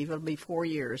believe it'll be 4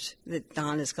 years that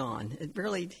Don is gone.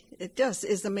 It just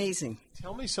is amazing.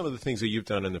 Tell me some of the things that you've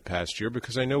done in the past year,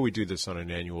 because I know we do this on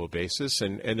an annual basis,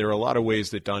 and there are a lot of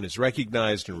ways that Don is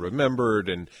recognized and remembered,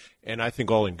 and I think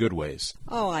all in good ways.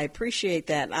 Oh, I appreciate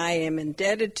that. I am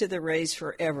indebted to the Rays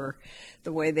forever,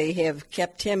 the way they have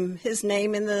kept his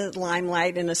name in the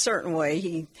limelight in a certain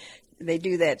way. They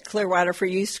do that Clearwater for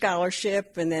Youth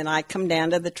Scholarship, and then I come down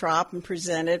to the Trop and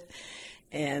present it.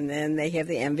 And then they have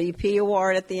the MVP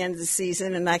award at the end of the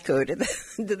season, and I go to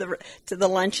the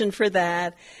luncheon for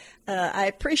that. I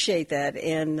appreciate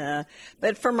that.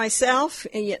 But for myself,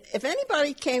 if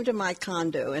anybody came to my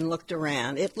condo and looked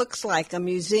around, it looks like a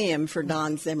museum for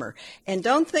Don Zimmer. And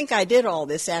don't think I did all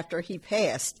this after he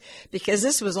passed, because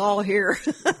this was all here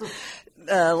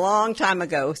a long time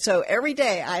ago. So every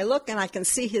day I look and I can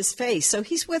see his face. So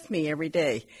he's with me every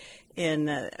day. And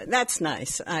that's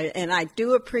nice. I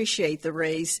do appreciate the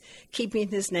Rays keeping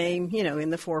his name,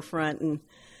 in the forefront and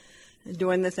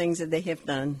doing the things that they have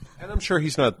done. And I'm sure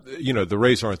he's not, the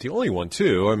Rays aren't the only one,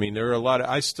 too. I mean, there are a lot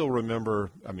I still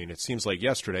remember, it seems like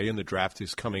yesterday, and the draft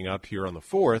is coming up here on the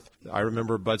 4th. I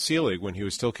remember Bud Selig, when he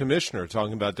was still commissioner,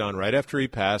 talking about Don right after he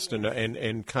passed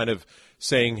and kind of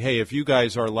saying, hey, if you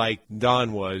guys are like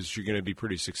Don was, you're going to be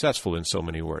pretty successful, in so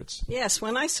many words. Yes,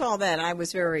 when I saw that,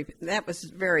 that was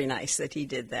very nice that he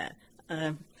did that.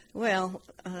 I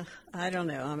don't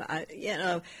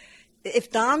know.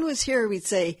 If Don was here, we'd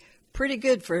say, pretty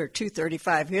good for a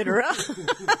 235 hitter.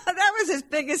 That was his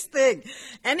biggest thing.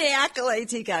 Any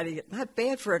accolades he got, not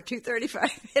bad for a 235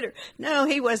 hitter. No,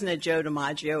 he wasn't a Joe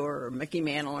DiMaggio or a Mickey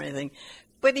Mantle or anything,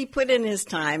 but he put in his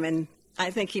time, and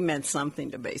I think he meant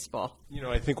something to baseball.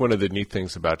 I think one of the neat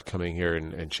things about coming here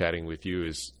and chatting with you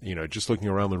is, just looking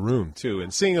around the room, too,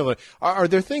 and seeing are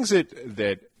there things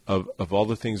that of all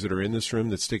the things that are in this room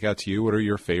that stick out to you? What are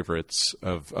your favorites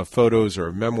of photos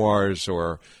or memoirs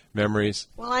or memories?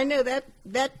 Well, I know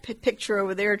that picture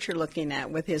over there that you're looking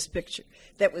at with his picture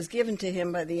that was given to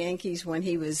him by the Yankees when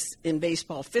he was in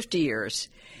baseball 50 years.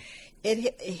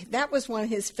 That was one of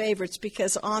his favorites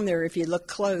because on there, if you look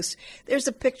close, there's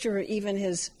a picture of even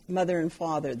his mother and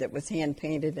father that was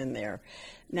hand-painted in there.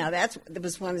 Now, that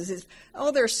was one of his.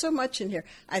 Oh, there's so much in here.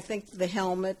 I think the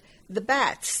helmet, the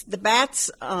bats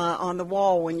on the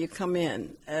wall when you come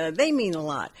in, they mean a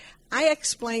lot. I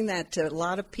explain that to a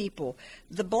lot of people.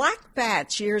 The black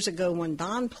bats years ago when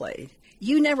Don played,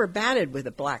 you never batted with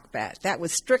a black bat. That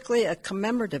was strictly a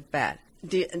commemorative bat.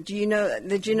 Did you know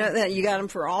that you got them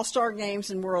for All-Star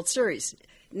games and World Series?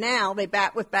 Now they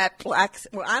bat with black.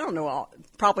 Well, I don't know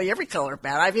probably every color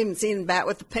bat. I've even seen them bat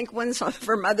with the pink ones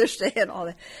for Mother's Day and all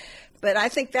that. But I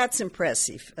think that's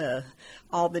impressive.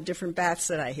 All the different bats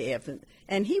that I have,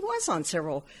 and he was on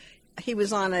several. He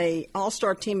was on a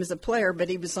All-Star team as a player, but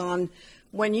he was on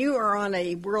when you are on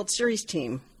a World Series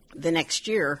team the next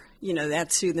year. You know,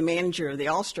 that's who the manager of the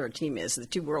All-Star team is, the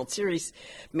 2 World Series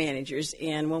managers.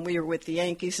 And when we were with the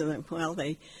Yankees, and well,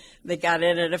 they got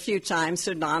in it a few times,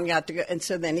 so Don got to go, and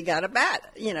so then he got a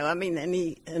bat. You know, I mean,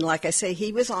 and like I say,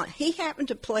 he happened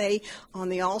to play on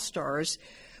the All-Stars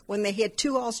when they had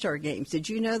 2 All-Star games. Did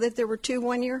you know that there were 2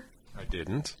 one year? I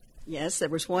didn't. Yes, there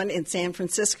was one in San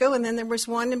Francisco, and then there was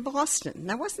one in Boston.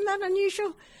 Now, wasn't that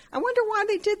unusual? I wonder why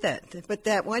they did that. But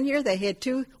that one year they had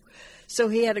 2, so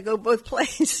he had to go both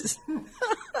places.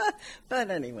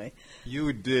 But anyway,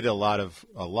 you did a lot of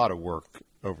work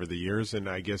over the years, and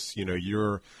I guess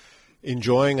you're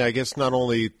enjoying, I guess, not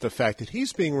only the fact that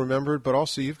he's being remembered, but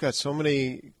also you've got so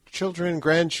many children,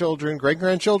 grandchildren,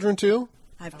 great-grandchildren too.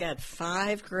 I've got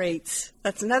 5 greats.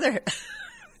 That's another.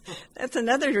 That's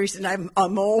another reason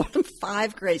I'm old.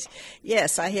 5 greats.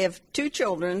 Yes, I have 2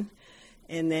 children,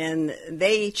 and then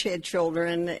they each had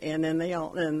children, and then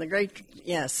the great.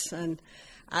 Yes, and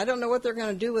I don't know what they're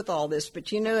going to do with all this,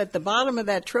 but at the bottom of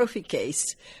that trophy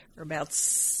case are about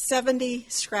 70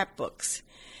 scrapbooks.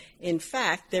 In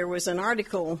fact, there was an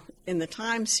article in the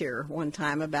Times here one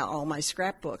time about all my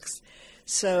scrapbooks.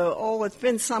 So, it's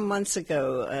been some months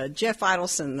ago. Jeff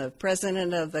Idelson, the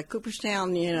president of the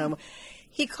Cooperstown,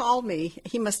 he called me.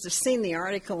 He must have seen the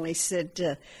article, and he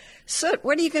said, Soot,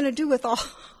 what are you going to do with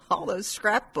all those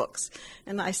scrapbooks?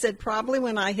 And I said, probably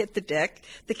when I hit the deck,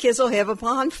 the kids will have a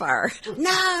bonfire.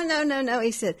 No.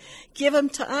 He said, give them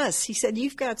to us. He said,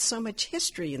 you've got so much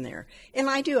history in there. And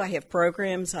I do. I have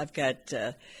programs. I've got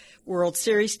World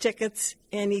Series tickets.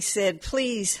 And he said,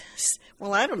 please.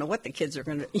 Well, I don't know what the kids are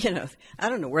going to, I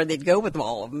don't know where they'd go with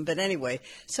all of them. But anyway,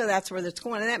 so that's where it's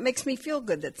going. And that makes me feel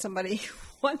good that somebody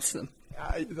wants them.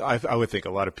 I would think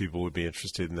a lot of people would be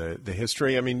interested in the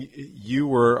history. I mean, you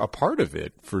were a part of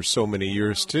it for so many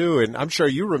years, too, and I'm sure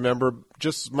you remember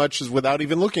just as much as without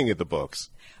even looking at the books.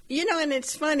 And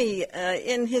it's funny,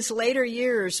 in his later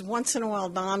years, once in a while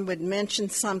Don would mention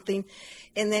something,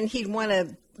 and then he'd want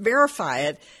to verify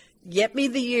it. Get me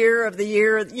the year,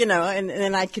 and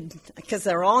then I could, because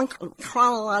they're all in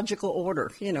chronological order,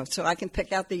 so I can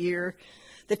pick out the year,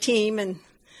 the team, and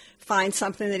find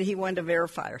something that he wanted to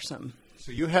verify or something.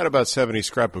 So you had about 70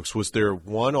 scrapbooks. Was there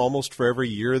one almost for every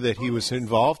year that he was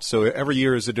involved? So every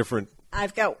year is a different...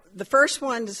 I've got, the first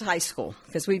one is high school,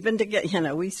 because we've been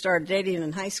together, we started dating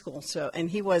in high school. So, and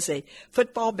he was a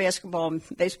football, basketball, and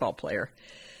baseball player,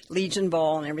 Legion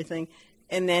ball and everything.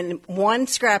 And then 1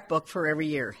 scrapbook for every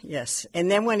year, yes. And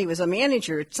then when he was a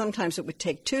manager, sometimes it would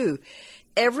take 2.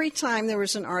 Every time there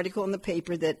was an article in the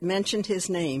paper that mentioned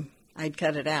his name, I'd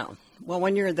cut it out. Well,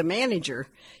 when you're the manager,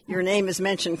 your name is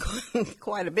mentioned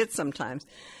quite a bit sometimes.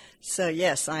 So,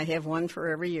 yes, I have 1 for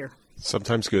every year.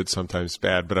 Sometimes good, sometimes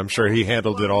bad, but I'm sure he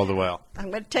handled it all the well.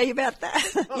 I'm going to tell you about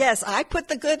that. Yes, I put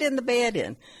the good and the bad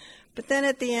in. But then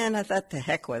at the end, I thought, the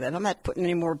heck with it. I'm not putting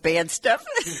any more bad stuff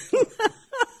in.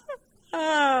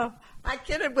 Oh, I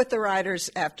kidded with the writers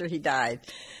after he died.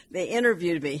 They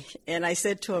interviewed me, and I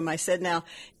said to him, now,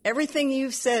 everything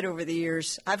you've said over the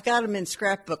years, I've got them in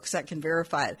scrapbooks. I can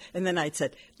verify it. And then I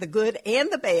said, the good and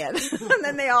the bad. And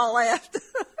then they all laughed.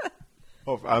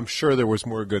 Oh, I'm sure there was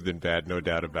more good than bad, no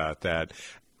doubt about that.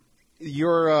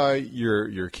 Your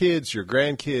kids, your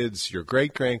grandkids, your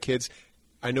great-grandkids,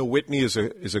 I know Whitney is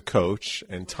a coach,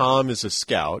 and Tom is a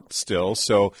scout still,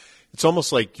 so it's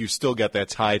almost like you still got that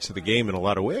tie to the game in a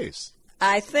lot of ways.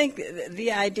 I think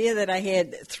the idea that I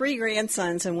had 3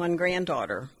 grandsons and 1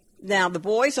 granddaughter. Now, the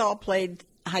boys all played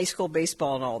high school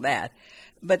baseball and all that,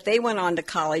 but they went on to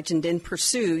college and didn't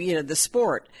pursue, the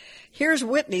sport. Here's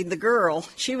Whitney, the girl.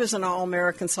 She was an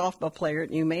All-American softball player at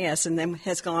UMass and then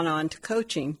has gone on to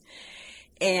coaching.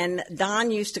 And Don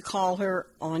used to call her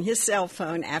on his cell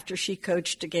phone after she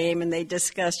coached a game, and they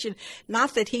discussed,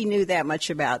 not that he knew that much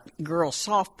about girls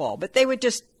softball, but they would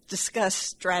just discuss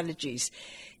strategies.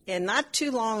 And not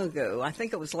too long ago, I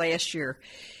think it was last year,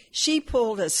 she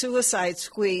pulled a suicide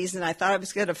squeeze, and I thought I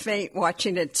was going to faint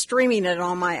watching it, streaming it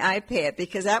on my iPad,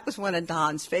 because that was one of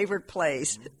Don's favorite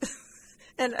plays.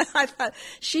 And I thought,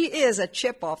 she is a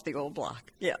chip off the old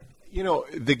block. Yeah.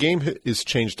 The game has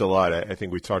changed a lot. I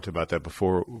think we talked about that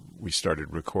before we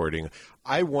started recording.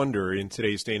 I wonder in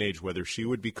today's day and age whether she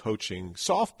would be coaching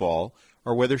softball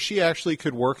or whether she actually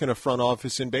could work in a front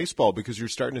office in baseball, because you're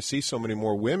starting to see so many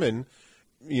more women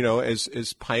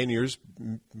as pioneers,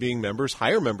 being members,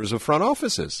 hire members of front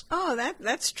offices. Oh,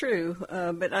 that's true.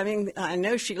 But I mean, I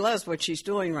know she loves what she's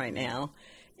doing right now.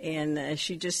 And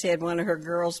she just had one of her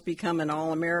girls become an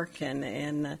All-American.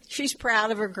 And she's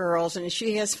proud of her girls, and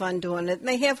she has fun doing it. And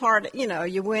they have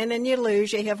you win and you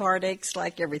lose. You have heartaches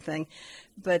like everything.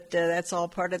 But that's all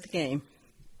part of the game.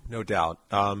 No doubt.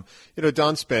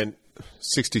 Don spent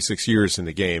 66 years in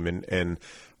the game, and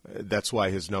that's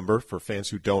why his number, for fans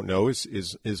who don't know,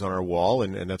 is on our wall,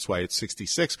 and that's why it's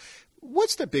 66.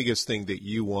 What's the biggest thing that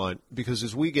you want? Because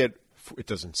as we get, it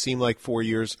doesn't seem like 4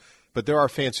 years, but there are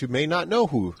fans who may not know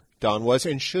who Don was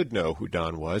and should know who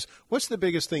Don was. What's the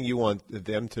biggest thing you want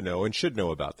them to know and should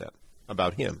know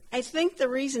about him? I think the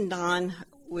reason Don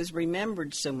was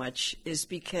remembered so much is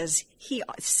because he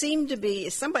seemed to be,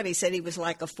 somebody said he was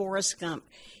like a Forrest Gump.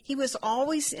 He was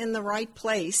always in the right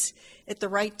place at the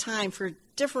right time for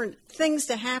different things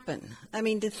to happen. I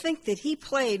mean, to think that he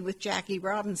played with Jackie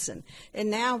Robinson,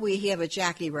 and now we have a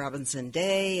Jackie Robinson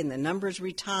Day, and the numbers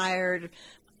retired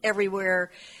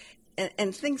everywhere,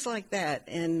 and things like that.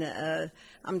 And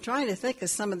I'm trying to think of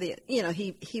some of the,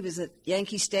 he was at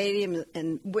Yankee Stadium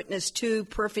and witnessed 2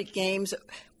 perfect games,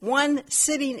 one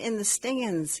sitting in the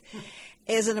stands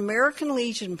as an American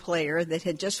Legion player that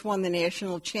had just won the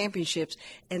national championships,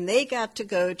 and they got to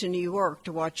go to New York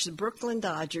to watch the Brooklyn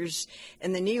Dodgers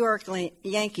and the New York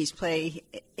Yankees play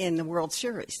in the World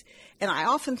Series. And I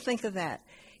often think of that.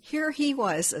 Here he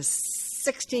was, a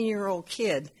 16-year-old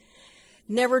kid,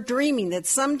 never dreaming that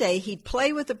someday he'd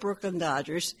play with the Brooklyn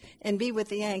Dodgers and be with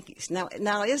the Yankees.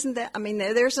 Now isn't that, I mean,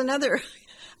 there's another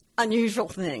unusual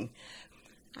thing.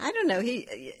 I don't know.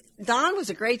 Don was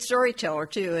a great storyteller,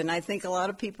 too, and I think a lot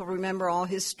of people remember all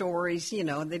his stories,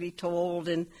 that he told.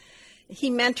 And he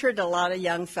mentored a lot of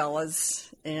young fellas.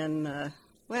 And,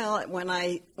 when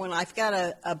I've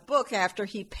got a book after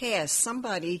he passed,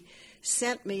 somebody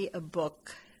sent me a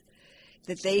book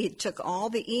that they took all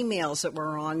the emails that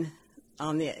were on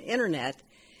the Internet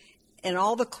and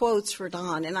all the quotes for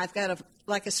Don. And I've got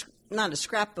not a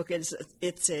scrapbook,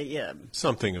 it's a...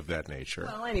 something of that nature.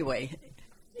 Well, anyway...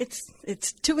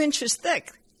 It's 2 inches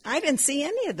thick. I didn't see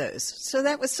any of those. So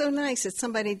that was so nice that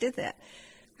somebody did that.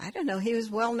 I don't know. He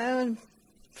was well known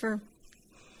for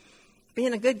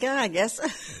being a good guy, I guess.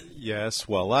 Yes,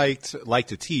 well liked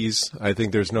to tease. I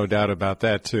think there's no doubt about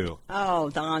that, too. Oh,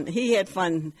 Don, he had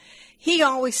fun. He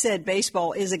always said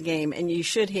baseball is a game and you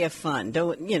should have fun.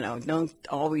 Don't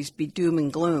always be doom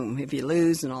and gloom if you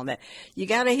lose and all that. You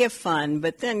got to have fun.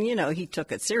 But then, he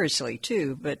took it seriously,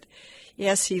 too. But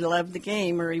yes, he loved the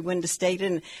game, or he went to state.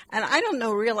 And I don't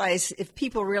know, if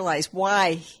people realize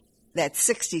why that's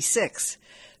 66.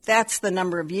 That's the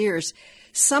number of years.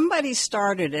 Somebody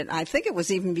started it. I think it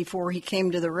was even before he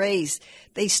came to the Rays.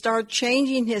 They started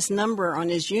changing his number on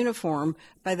his uniform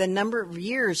by the number of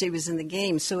years he was in the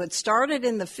game. So it started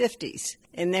in the 50s.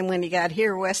 And then when he got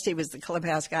here, Westy was the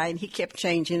clubhouse guy, and he kept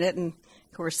changing it. And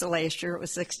of course, the last year it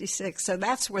was 66. So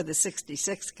that's where the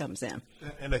 66 comes in.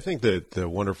 And I think the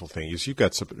wonderful thing is you've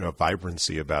got some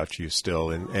vibrancy about you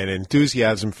still, and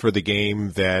enthusiasm for the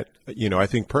game that, I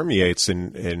think permeates.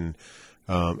 And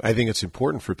I think it's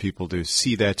important for people to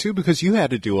see that, too, because you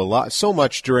had to do so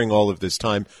much during all of this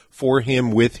time for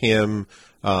him, with him,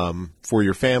 for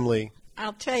your family.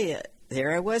 I'll tell you.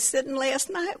 There I was sitting last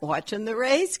night watching the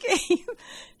Rays game,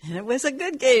 and it was a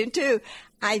good game, too.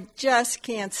 I just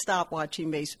can't stop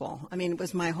watching baseball. I mean, it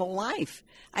was my whole life.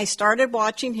 I started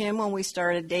watching him when we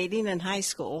started dating in high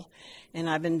school, and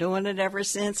I've been doing it ever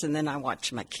since. And then I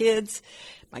watch my kids,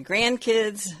 my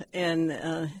grandkids,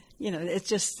 and, it's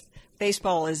just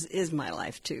baseball is my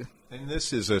life, too. And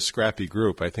this is a scrappy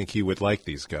group. I think he would like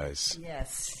these guys.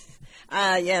 Yes.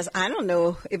 Yes, I don't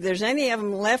know if there's any of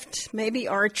them left. Maybe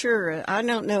Archer. I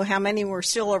don't know how many were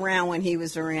still around when he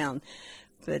was around.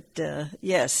 But,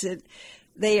 yes,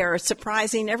 they are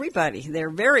surprising everybody. They're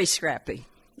very scrappy,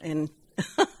 and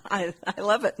I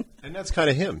love it. And that's kind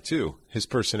of him, too, his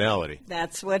personality.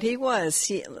 That's what he was.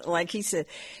 Like he said,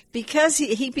 because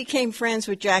he became friends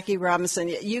with Jackie Robinson.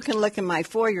 You can look in my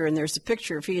foyer, and there's a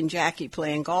picture of he and Jackie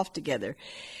playing golf together.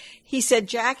 He said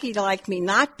Jackie liked me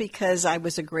not because I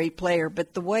was a great player,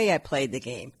 but the way I played the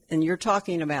game. And you're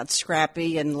talking about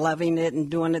scrappy and loving it and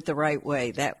doing it the right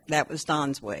way. That was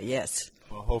Don's way, yes.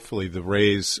 Well, hopefully the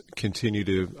Rays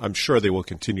I'm sure they will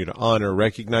continue to honor,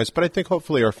 recognize, but I think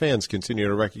hopefully our fans continue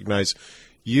to recognize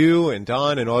you and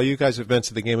Don and all you guys have meant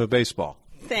to the game of baseball.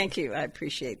 Thank you. I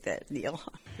appreciate that, Neil.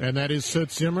 And that is Soot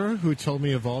Zimmer, who told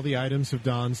me of all the items of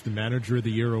Don's, the Manager of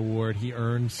the Year award he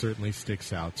earned certainly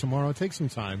sticks out. Tomorrow, take some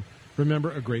time.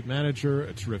 Remember, a great manager,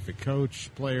 a terrific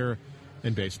coach, player,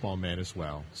 and baseball man as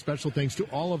well. Special thanks to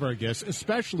all of our guests,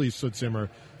 especially Soot Zimmer,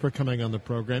 for coming on the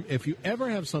program. If you ever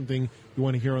have something you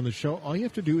want to hear on the show, all you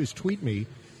have to do is tweet me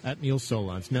at Neil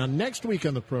Solondz. Now, next week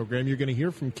on the program, you're going to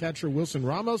hear from catcher Wilson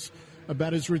Ramos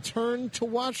about his return to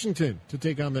Washington to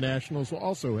take on the Nationals. We'll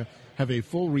also have a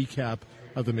full recap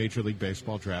of the Major League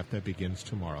Baseball draft that begins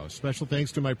tomorrow. Special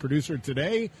thanks to my producer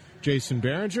today, Jason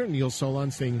Behringer. Neil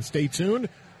Solondz saying stay tuned.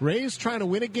 Rays trying to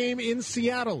win a game in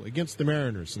Seattle against the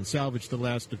Mariners and salvage the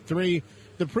last of 3.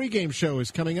 The pregame show is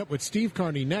coming up with Steve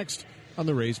Carney next on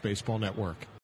the Rays Baseball Network.